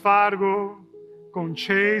 con Wells Fargo, con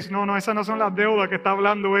Chase. No, esas no son las deudas que está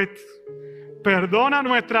hablando esto. Perdona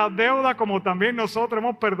nuestras deudas como también nosotros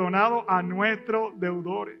hemos perdonado a nuestros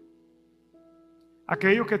deudores.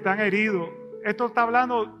 Aquellos que están heridos. Esto está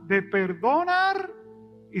hablando de perdonar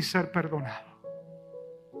y ser perdonado.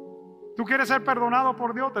 ¿Tú quieres ser perdonado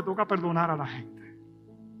por Dios? Te toca perdonar a la gente.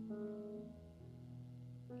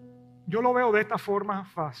 Yo lo veo de esta forma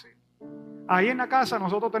fácil. Ahí en la casa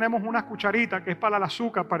nosotros tenemos unas cucharitas que es para el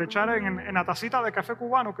azúcar, para echar en la tacita de café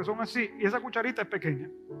cubano, que son así, y esa cucharita es pequeña.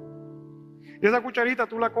 Y esa cucharita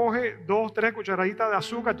tú la coges, 2, 3 cucharaditas de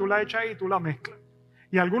azúcar, tú la echas ahí y tú la mezclas.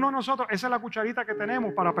 Y algunos de nosotros, esa es la cucharita que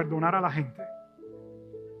tenemos para perdonar a la gente.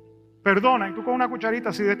 Perdona, y tú con una cucharita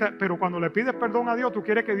así de esta, pero cuando le pides perdón a Dios, tú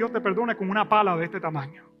quieres que Dios te perdone con una pala de este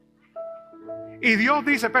tamaño. Y Dios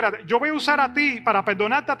dice, espérate, yo voy a usar a ti para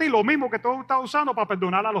perdonarte a ti lo mismo que tú estás usando para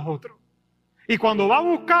perdonar a los otros. Y cuando va a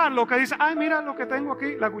buscar lo que dice, ay, mira lo que tengo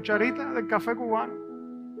aquí, la cucharita del café cubano.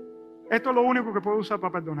 Esto es lo único que puedo usar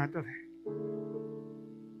para perdonarte a ti.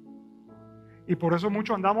 Y por eso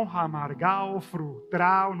muchos andamos amargados,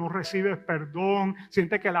 frustrados, no recibes perdón,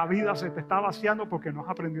 sientes que la vida se te está vaciando porque no has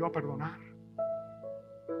aprendido a perdonar.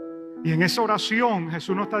 Y en esa oración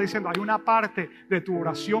Jesús nos está diciendo, hay una parte de tu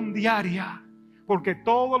oración diaria, porque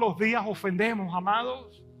todos los días ofendemos,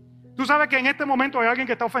 amados. ¿Tú sabes que en este momento hay alguien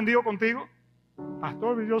que está ofendido contigo?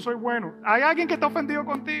 Pastor, yo soy bueno. ¿Hay alguien que está ofendido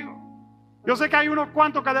contigo? Yo sé que hay unos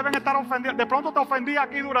cuantos que deben estar ofendidos. De pronto te ofendí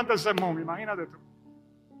aquí durante el sermón, imagínate tú.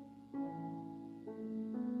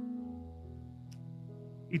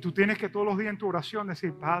 Y tú tienes que todos los días en tu oración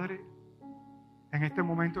decir, Padre, en este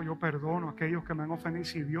momento yo perdono a aquellos que me han ofendido.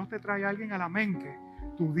 Si Dios te trae a alguien a la mente,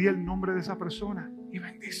 tú di el nombre de esa persona y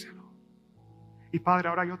bendícelo. Y Padre,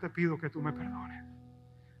 ahora yo te pido que tú me perdones,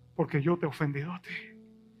 porque yo te he ofendido a ti.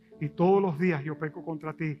 Y todos los días yo peco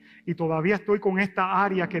contra ti. Y todavía estoy con esta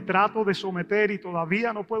área que trato de someter y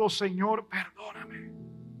todavía no puedo. Señor, perdóname.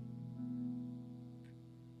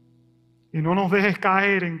 Y no nos dejes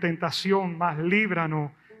caer en tentación, mas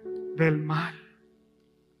líbranos del mal.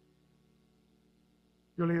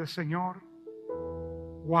 Yo le digo, Señor,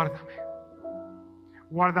 guárdame.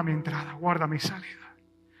 Guarda mi entrada, guarda mi salida.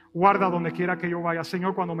 Guarda donde quiera que yo vaya.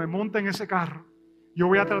 Señor, cuando me monte en ese carro, yo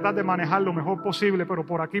voy a tratar de manejar lo mejor posible, pero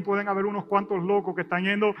por aquí pueden haber unos cuantos locos que están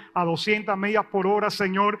yendo a 200 millas por hora,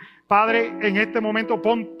 Señor. Padre, en este momento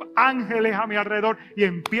pon ángeles a mi alrededor y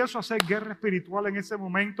empiezo a hacer guerra espiritual en ese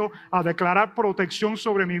momento, a declarar protección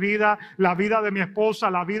sobre mi vida, la vida de mi esposa,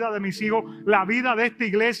 la vida de mis hijos, la vida de esta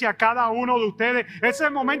iglesia, cada uno de ustedes. Ese es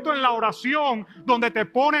el momento en la oración donde te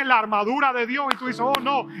pones la armadura de Dios y tú dices, oh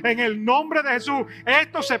no, en el nombre de Jesús,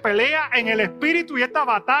 esto se pelea en el espíritu y esta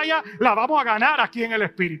batalla la vamos a ganar aquí en el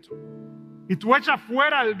espíritu. Y tú echas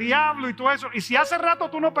fuera al diablo y todo eso. Y si hace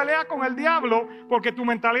rato tú no peleas con el diablo, porque tu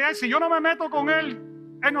mentalidad es, si yo no me meto con él,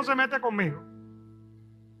 él no se mete conmigo.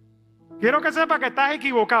 Quiero que sepas que estás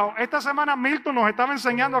equivocado. Esta semana Milton nos estaba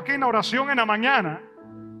enseñando aquí en la oración en la mañana,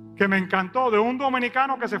 que me encantó, de un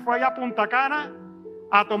dominicano que se fue allá a Punta Cana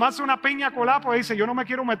a tomarse una piña colada, pues dice, yo no me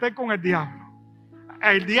quiero meter con el diablo.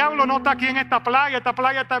 El diablo no está aquí en esta playa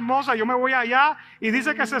está hermosa, yo me voy allá. Y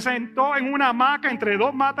dice que se sentó en una hamaca entre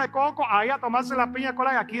dos matas de coco, ahí a tomarse la piña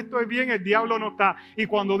colada, y aquí estoy bien, el diablo no está. Y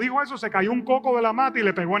cuando dijo eso, se cayó un coco de la mata y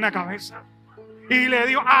le pegó en la cabeza. Y le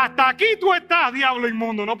dijo, hasta aquí tú estás, diablo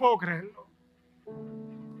inmundo, no puedo creerlo.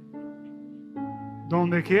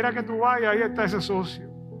 Donde quiera que tú vayas, ahí está ese socio.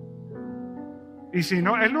 Y si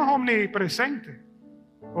no, él no es omnipresente.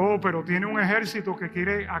 Oh, pero tiene un ejército que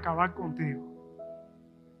quiere acabar contigo.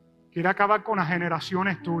 Quiere acabar con las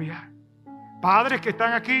generaciones tuyas. Padres que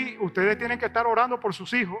están aquí, ustedes tienen que estar orando por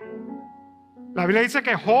sus hijos. La Biblia dice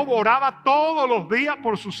que Job oraba todos los días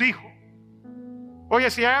por sus hijos. Oye,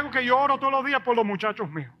 si hay algo que yo oro todos los días por los muchachos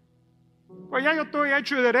míos. Pues ya yo estoy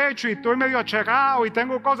hecho y derecho y estoy medio achacado y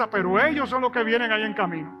tengo cosas, pero ellos son los que vienen ahí en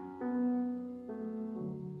camino.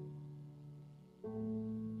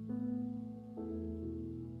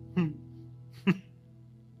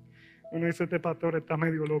 Uno dice, este pastor está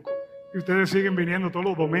medio loco. Y ustedes siguen viniendo todos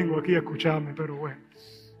los domingos aquí a escucharme, pero bueno.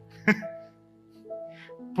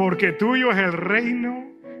 Porque tuyo es el reino,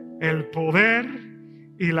 el poder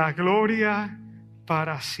y la gloria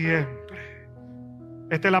para siempre.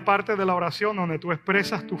 Esta es la parte de la oración donde tú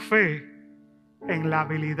expresas tu fe en la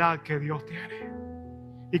habilidad que Dios tiene.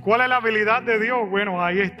 ¿Y cuál es la habilidad de Dios? Bueno,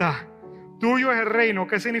 ahí está. Tuyo es el reino.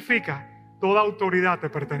 ¿Qué significa? Toda autoridad te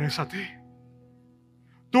pertenece a ti.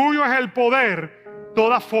 Tuyo es el poder,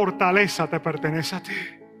 toda fortaleza te pertenece a ti.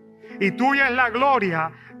 Y tuya es la gloria,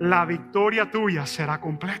 la victoria tuya será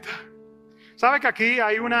completa. ¿Sabe que aquí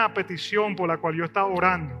hay una petición por la cual yo estaba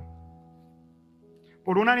orando?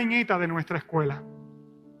 Por una niñita de nuestra escuela.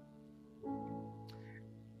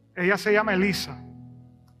 Ella se llama Elisa.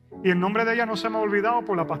 Y el nombre de ella no se me ha olvidado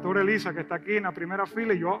por la pastora Elisa, que está aquí en la primera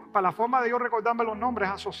fila. Y yo, para la forma de yo recordarme los nombres,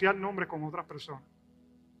 es asociar nombres con otras personas.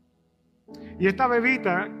 Y esta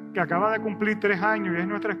bebita, que acaba de cumplir 3 años y es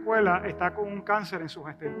nuestra escuela, está con un cáncer en sus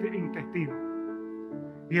intestinos.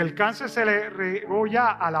 Y el cáncer se le regó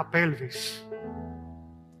ya a la pelvis.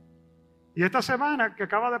 Y esta semana que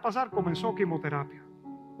acaba de pasar comenzó quimioterapia.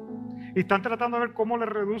 Y están tratando de ver cómo le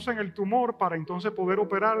reducen el tumor para entonces poder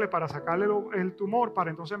operarle, para sacarle el tumor, para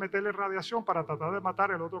entonces meterle radiación, para tratar de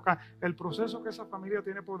matar el otro cáncer. El proceso que esa familia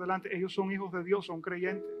tiene por delante, ellos son hijos de Dios, son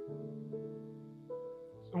creyentes.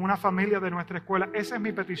 Son una familia de nuestra escuela. Esa es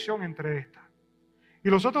mi petición entre estas. Y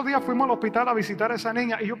los otros días fuimos al hospital a visitar a esa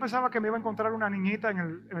niña y yo pensaba que me iba a encontrar una niñita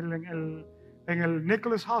en el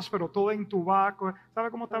Nicholas Hospital, toda intubada. ¿Sabe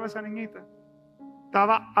cómo estaba esa niñita?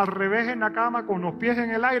 Estaba al revés en la cama, con los pies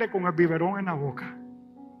en el aire, con el biberón en la boca.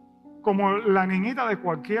 Como la niñita de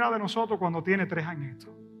cualquiera de nosotros cuando tiene 3 añitos.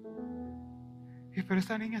 Pero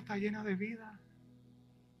esta niña está llena de vida.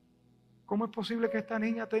 ¿Cómo es posible que esta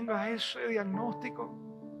niña tenga ese diagnóstico?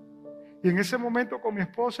 Y en ese momento con mi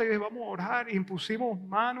esposa, y dije, vamos a orar, y impusimos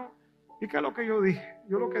manos. ¿Y qué es lo que yo dije?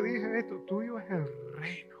 Yo lo que dije es esto: tuyo es el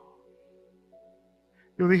reino.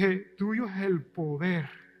 Yo dije, tuyo es el poder.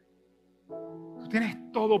 Tú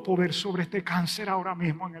tienes todo poder sobre este cáncer ahora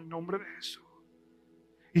mismo en el nombre de Jesús.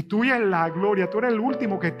 Y tuya es la gloria. Tú eres el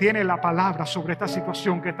último que tiene la palabra sobre esta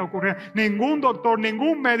situación que está ocurriendo. Ningún doctor,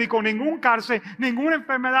 ningún médico, ningún cáncer, ninguna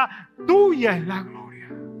enfermedad. Tuya es la gloria.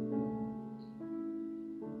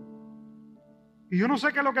 Y yo no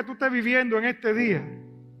sé qué es lo que tú estés viviendo en este día.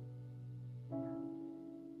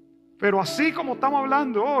 Pero así como estamos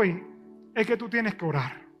hablando hoy, es que tú tienes que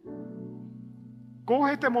orar.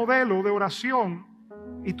 Coge este modelo de oración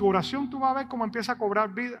y tu oración tú vas a ver cómo empieza a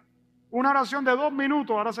cobrar vida. Una oración de 2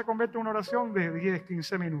 minutos ahora se convierte en una oración de 10,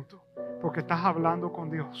 15 minutos. Porque estás hablando con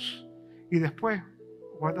Dios. Y después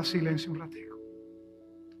guarda silencio un ratico.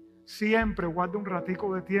 Siempre guarda un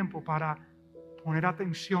ratico de tiempo para poner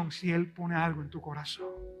atención si Él pone algo en tu corazón.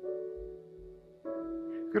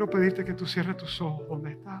 Quiero pedirte que tú cierres tus ojos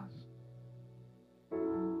donde estás.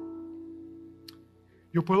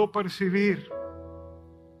 Yo puedo percibir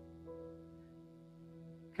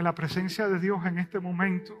que la presencia de Dios en este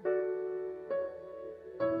momento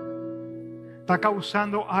está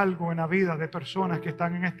causando algo en la vida de personas que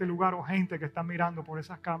están en este lugar o gente que están mirando por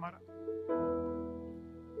esas cámaras.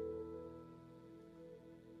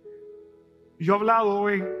 Yo he hablado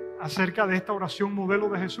hoy acerca de esta oración modelo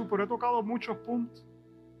de Jesús, pero he tocado muchos puntos.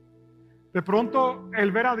 De pronto,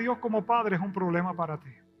 el ver a Dios como Padre es un problema para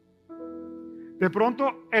ti. De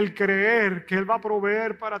pronto, el creer que Él va a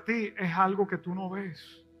proveer para ti es algo que tú no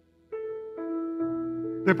ves.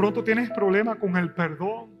 De pronto tienes problemas con el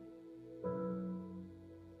perdón.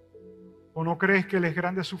 ¿O no crees que Él es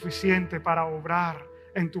grande suficiente para obrar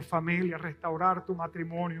en tu familia, restaurar tu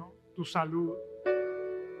matrimonio, tu salud?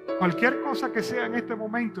 Cualquier cosa que sea en este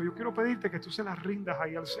momento, yo quiero pedirte que tú se la rindas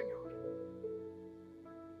ahí al Señor.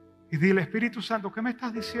 Y dile, Espíritu Santo, ¿qué me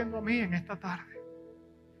estás diciendo a mí en esta tarde?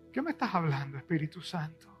 ¿Qué me estás hablando, Espíritu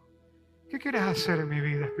Santo? ¿Qué quieres hacer en mi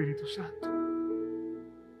vida, Espíritu Santo?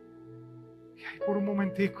 Y ahí por un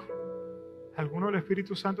momentico, alguno del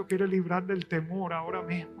Espíritu Santo quiere librar del temor ahora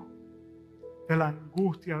mismo, de la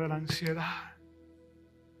angustia, de la ansiedad.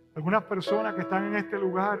 Algunas personas que están en este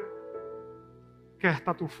lugar, que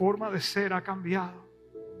hasta tu forma de ser ha cambiado,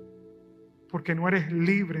 porque no eres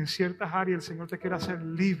libre en ciertas áreas. El Señor te quiere hacer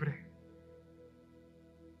libre.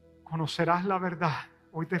 Conocerás la verdad.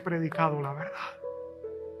 Hoy te he predicado la verdad,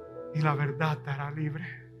 y la verdad te hará libre.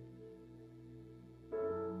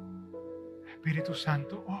 Espíritu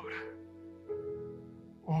Santo, obra,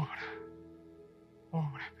 obra,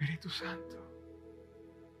 obra, Espíritu Santo.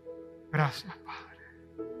 Gracias, Padre.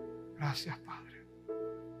 Gracias, Padre.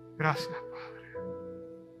 Gracias, Padre.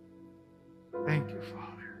 Thank you, Father.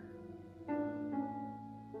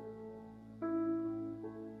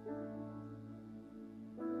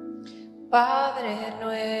 Padre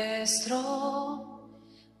nuestro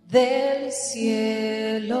del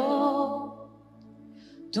cielo,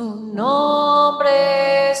 tu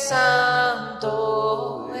nombre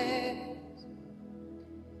santo es,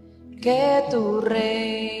 que tu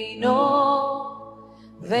reino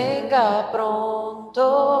venga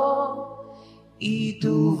pronto y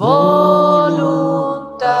tu voluntad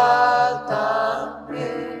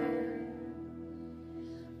también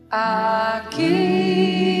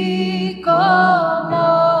aquí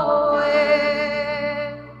como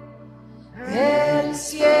en el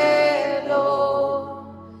cielo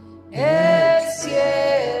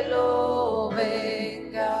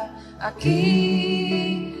venga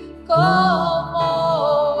aquí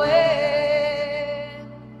como en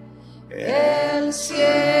el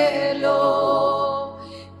cielo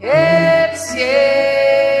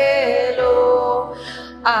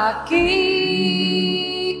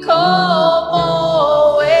aquí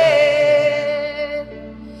como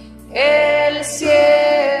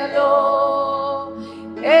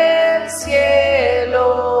el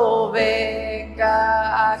cielo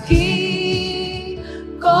venga aquí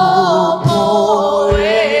como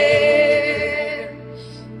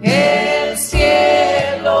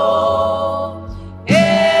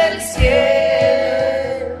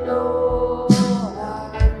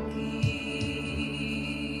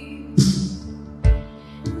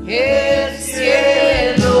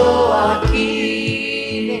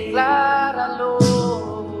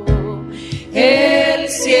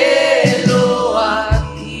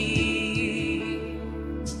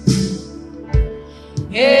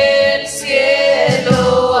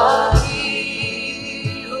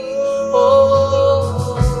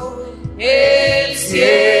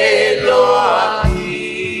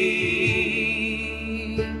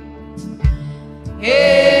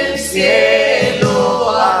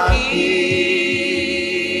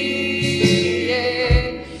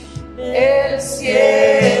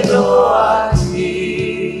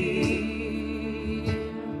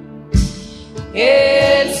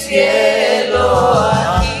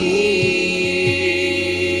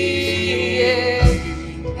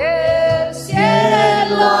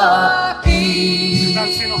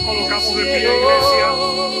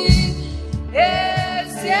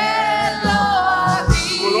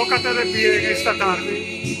Ponte de pie en esta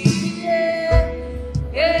tarde.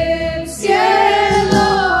 El cielo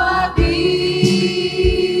aquí,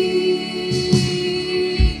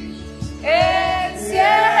 el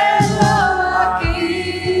cielo aquí.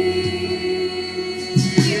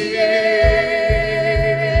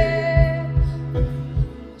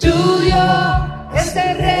 Tuyo es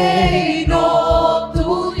el reino,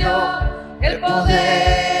 tuyo el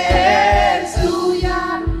poder,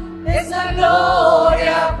 suya es la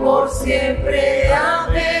gloria por siempre.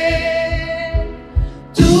 Amén.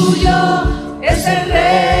 Tuyo es el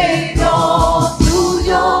reino,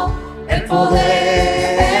 tuyo el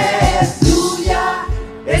poder, tuya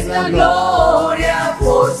es la gloria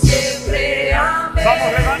por siempre. Amén.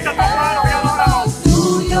 Vamos, levanta tu mano y adóralo.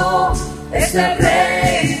 Tuyo es el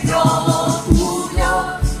reino,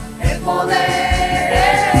 tuyo el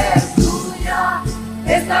poder, tuya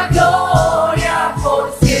es la gloria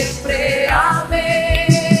por siempre. Amén.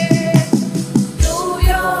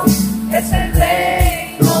 Tuyo es el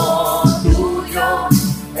reino, tuyo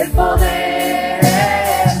el poder,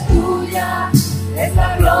 tuya es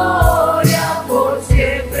la gloria por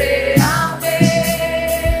siempre.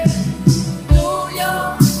 Amén.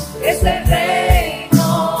 Tuyo es el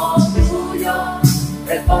reino, tuyo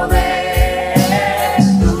el poder,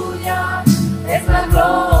 tuya es la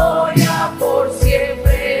gloria por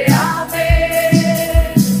siempre.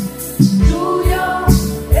 Amén. Tuyo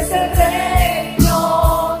es el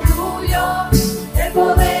reino, tuyo el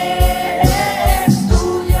poder,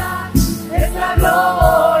 tuya es la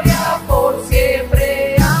gloria por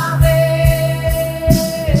siempre. Amén.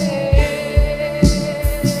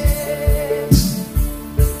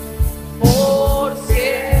 Por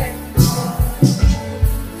siempre. Por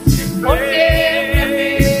siempre.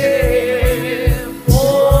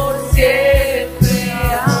 Por siempre.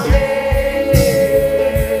 Amén.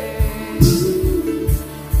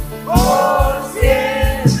 Por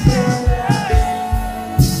siempre.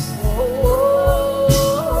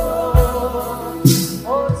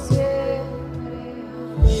 Por siempre.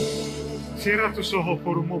 Cierra tus ojos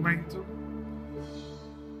por un momento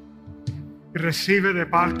y recibe de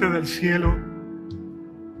parte del cielo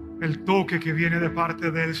el toque que viene de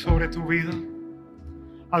parte de Él sobre tu vida.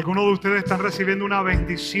 Algunos de ustedes están recibiendo una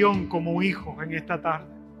bendición como hijos en esta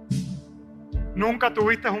tarde. Nunca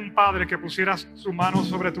tuviste un padre que pusiera su mano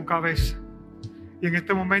sobre tu cabeza. Y en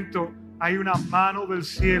este momento hay una mano del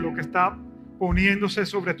cielo que está poniéndose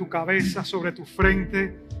sobre tu cabeza, sobre tu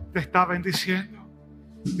frente. Te está bendiciendo,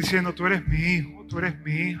 diciendo: tú eres mi hijo, tú eres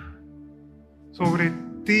mi hija. Sobre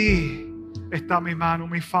ti está mi mano,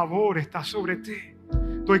 mi favor está sobre ti.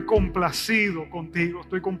 Estoy complacido contigo,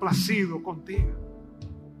 estoy complacido contigo.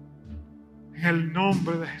 En el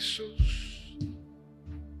nombre de Jesús.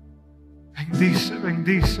 Bendice,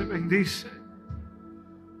 bendice, bendice.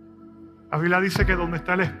 La Biblia dice que donde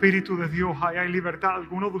está el Espíritu de Dios, ahí hay libertad.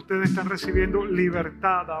 Algunos de ustedes están recibiendo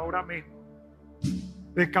libertad ahora mismo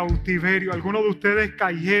de cautiverio. Algunos de ustedes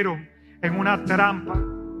cayeron en una trampa.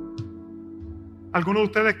 Algunos de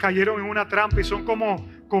ustedes cayeron en una trampa y son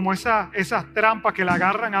como esas trampas que le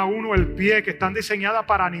agarran a uno el pie, que están diseñadas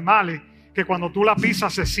para animales, que cuando tú la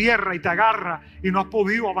pisas se cierra y te agarra y no has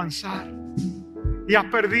podido avanzar. Y has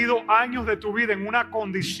perdido años de tu vida en una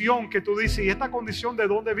condición que tú dices: ¿y esta condición de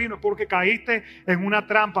dónde vino? Es porque caíste en una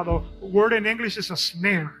trampa. The word in English is a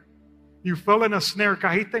snare. You fell in a snare.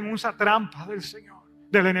 Caíste en esa trampa del Señor,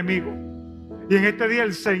 del enemigo. Y en este día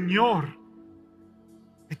el Señor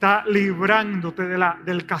está librándote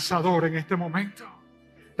del cazador en este momento.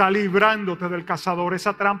 Está librándote del cazador.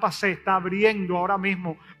 Esa trampa se está abriendo ahora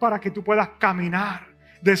mismo para que tú puedas caminar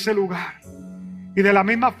de ese lugar. Y de la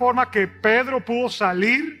misma forma que Pedro pudo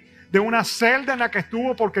salir de una celda en la que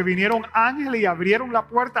estuvo porque vinieron ángeles y abrieron la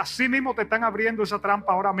puerta, así mismo te están abriendo esa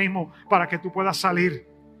trampa ahora mismo para que tú puedas salir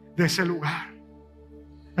de ese lugar.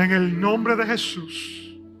 En el nombre de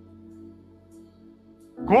Jesús.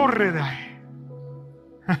 Corre de ahí.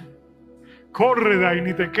 Corre de ahí,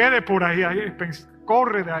 ni te quede por ahí.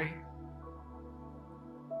 Corre de ahí.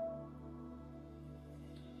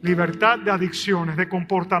 Libertad de adicciones, de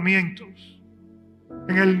comportamientos.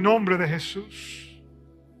 En el nombre de Jesús.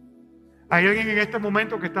 Hay alguien en este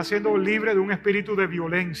momento que está siendo libre de un espíritu de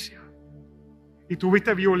violencia. Y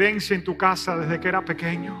tuviste violencia en tu casa desde que era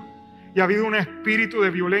pequeño. Y ha habido un espíritu de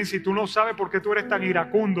violencia y tú no sabes por qué tú eres tan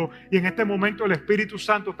iracundo. Y en este momento el Espíritu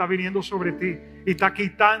Santo está viniendo sobre ti y está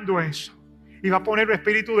quitando eso. Y va a poner un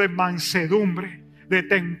espíritu de mansedumbre, de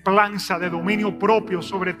templanza, de dominio propio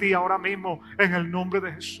sobre ti ahora mismo en el nombre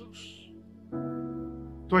de Jesús.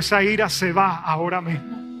 Toda esa ira se va ahora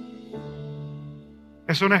mismo.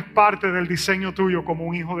 Eso no es parte del diseño tuyo como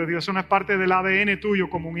un hijo de Dios. Eso no es parte del ADN tuyo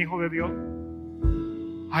como un hijo de Dios.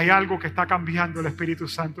 Hay algo que está cambiando el Espíritu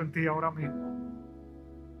Santo en ti ahora mismo.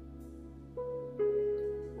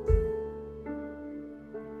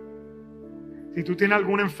 Si tú tienes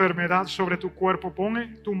alguna enfermedad sobre tu cuerpo,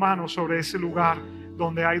 pon tu mano sobre ese lugar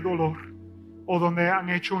donde hay dolor o donde han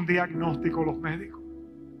hecho un diagnóstico los médicos.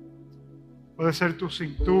 Puede ser tu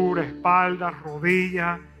cintura, espalda,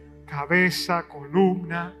 rodilla, cabeza,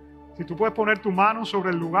 columna. Si tú puedes poner tu mano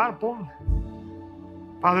sobre el lugar, ponla.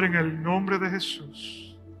 Padre, en el nombre de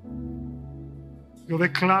Jesús, yo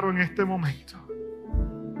declaro en este momento,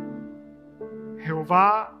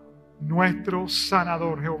 Jehová nuestro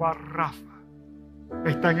sanador, Jehová Rafa,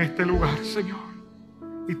 está en este lugar, Señor,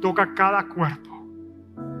 y toca cada cuerpo.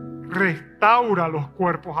 Restaura los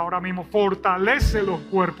cuerpos ahora mismo, fortalece los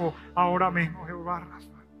cuerpos ahora mismo, Jehová Rafa.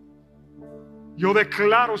 Yo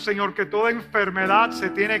declaro, Señor, que toda enfermedad se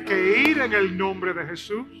tiene que ir en el nombre de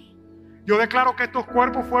Jesús. Yo declaro que estos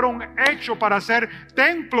cuerpos fueron hechos para ser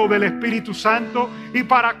templo del Espíritu Santo y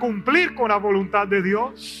para cumplir con la voluntad de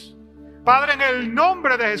Dios. Padre, en el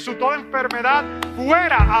nombre de Jesús, toda enfermedad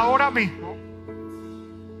fuera ahora mismo.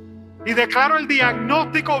 Y declaro el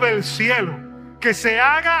diagnóstico del cielo, que se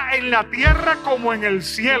haga en la tierra como en el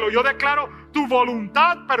cielo. Yo declaro tu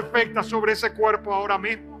voluntad perfecta sobre ese cuerpo ahora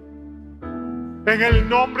mismo, en el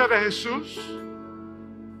nombre de Jesús.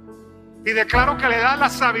 Y declaro que le das la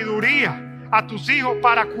sabiduría a tus hijos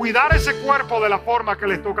para cuidar ese cuerpo de la forma que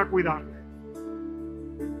les toca cuidar.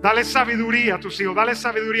 Dale sabiduría a tus hijos, dale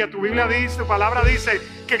sabiduría. Tu Biblia dice, tu palabra dice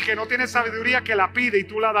que el que no tiene sabiduría que la pide y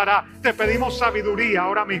tú la darás. Te pedimos sabiduría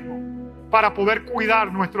ahora mismo para poder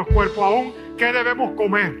cuidar nuestros cuerpos, aún qué debemos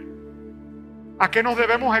comer, a qué nos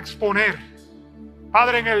debemos exponer.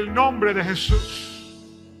 Padre, en el nombre de Jesús.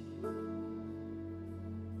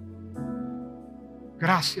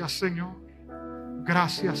 Gracias, Señor.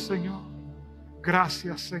 Gracias, Señor.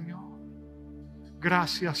 Gracias, Señor.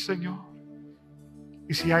 Gracias, Señor.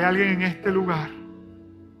 Y si hay alguien en este lugar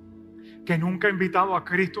que nunca ha invitado a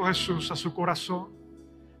Cristo Jesús a su corazón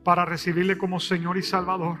para recibirle como Señor y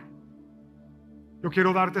Salvador, yo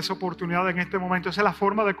quiero darte esa oportunidad en este momento. Esa es la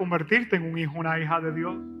forma de convertirte en un hijo, una hija de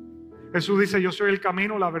Dios. Jesús dice, yo soy el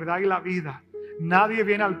camino, la verdad y la vida. Nadie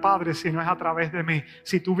viene al Padre si no es a través de mí.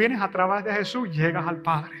 Si tú vienes a través de Jesús, llegas al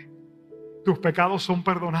Padre. Tus pecados son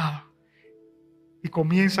perdonados. Y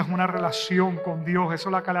comienzas una relación con Dios. Eso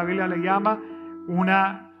es lo que la Biblia le llama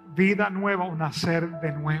una vida nueva, un nacer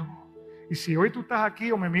de nuevo. Y si hoy tú estás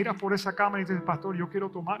aquí o me miras por esa cámara y dices, pastor, yo quiero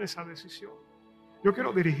tomar esa decisión. Yo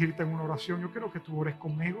quiero dirigirte en una oración. Yo quiero que tú ores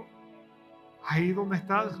conmigo. Ahí donde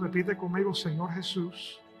estás, repite conmigo, Señor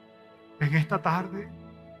Jesús, en esta tarde,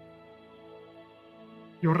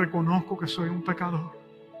 yo reconozco que soy un pecador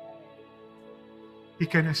y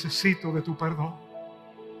que necesito de tu perdón.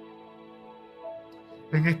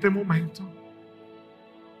 En este momento,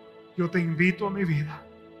 yo te invito a mi vida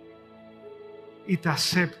y te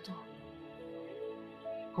acepto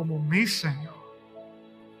como mi Señor,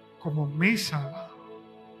 como mi Salvador.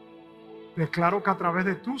 Declaro que a través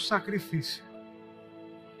de tu sacrificio,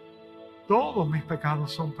 todos mis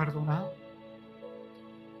pecados son perdonados.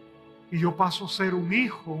 Y yo paso a ser un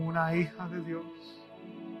hijo, una hija de Dios.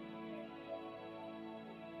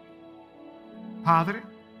 Padre,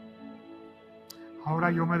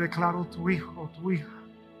 ahora yo me declaro tu hijo, tu hija.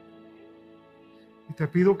 Y te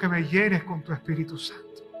pido que me llenes con tu Espíritu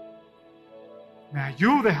Santo. Me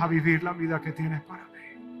ayudes a vivir la vida que tienes para mí.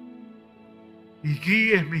 Y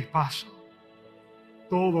guíes mis pasos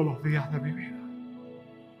todos los días de mi vida.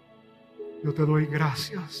 Yo te doy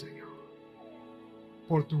gracias, Señor,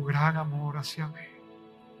 por tu gran amor hacia mí.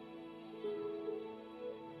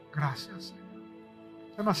 Gracias, Señor.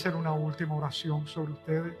 Déjame hacer una última oración sobre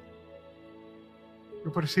ustedes.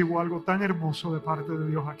 Yo percibo algo tan hermoso de parte de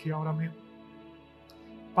Dios aquí ahora mismo.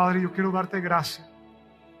 Padre, yo quiero darte gracias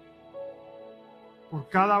por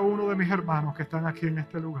cada uno de mis hermanos que están aquí en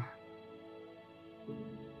este lugar.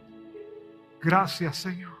 Gracias,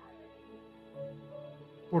 Señor,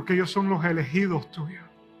 porque ellos son los elegidos tuyos.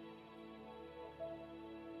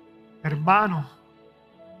 Hermanos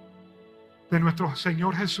de nuestro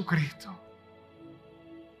Señor Jesucristo.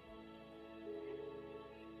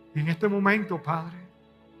 Y en este momento, Padre,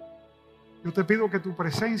 yo te pido que tu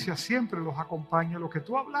presencia siempre los acompañe, lo que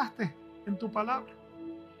tú hablaste en tu palabra,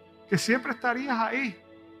 que siempre estarías ahí.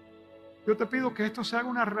 Yo te pido que esto se haga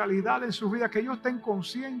una realidad en sus vidas, que ellos estén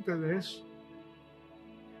conscientes de eso.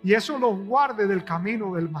 Y eso los guarde del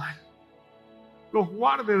camino del mal, los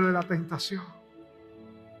guarde de la tentación,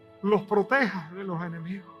 los proteja de los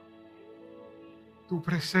enemigos. Tu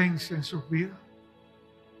presencia en sus vidas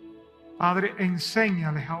Padre,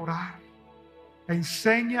 enséñales a orar.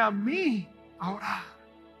 Enseña a mí a orar.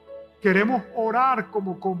 Queremos orar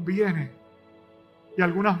como conviene y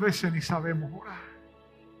algunas veces ni sabemos orar.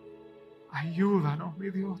 Ayúdanos,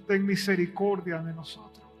 mi Dios, ten misericordia de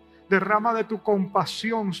nosotros. Derrama de tu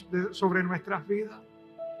compasión sobre nuestras vidas.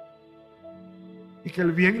 Y que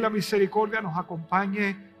el bien y la misericordia nos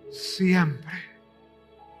acompañe siempre,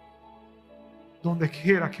 donde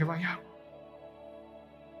quiera que vayamos.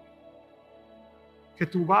 Que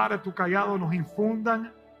tu vara, tu cayado nos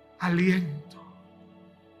infundan aliento.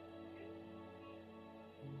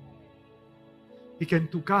 Y que en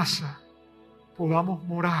tu casa podamos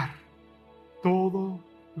morar todos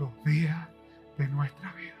los días de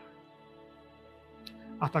nuestra vida.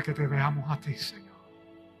 Hasta que te veamos a ti, Señor.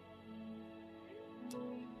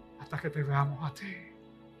 Hasta que te veamos a ti.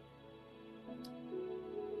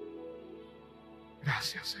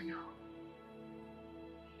 Gracias, Señor.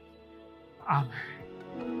 Amén.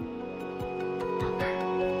 Amén.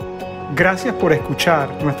 Gracias por escuchar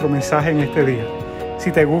nuestro mensaje en este día.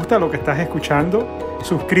 Si te gusta lo que estás escuchando,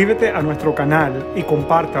 suscríbete a nuestro canal y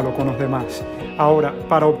compártalo con los demás. Ahora,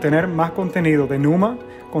 para obtener más contenido de Numa,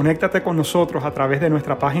 conéctate con nosotros a través de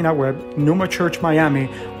nuestra página web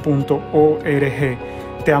numachurchmiami.org.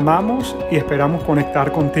 Te amamos y esperamos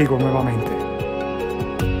conectar contigo nuevamente.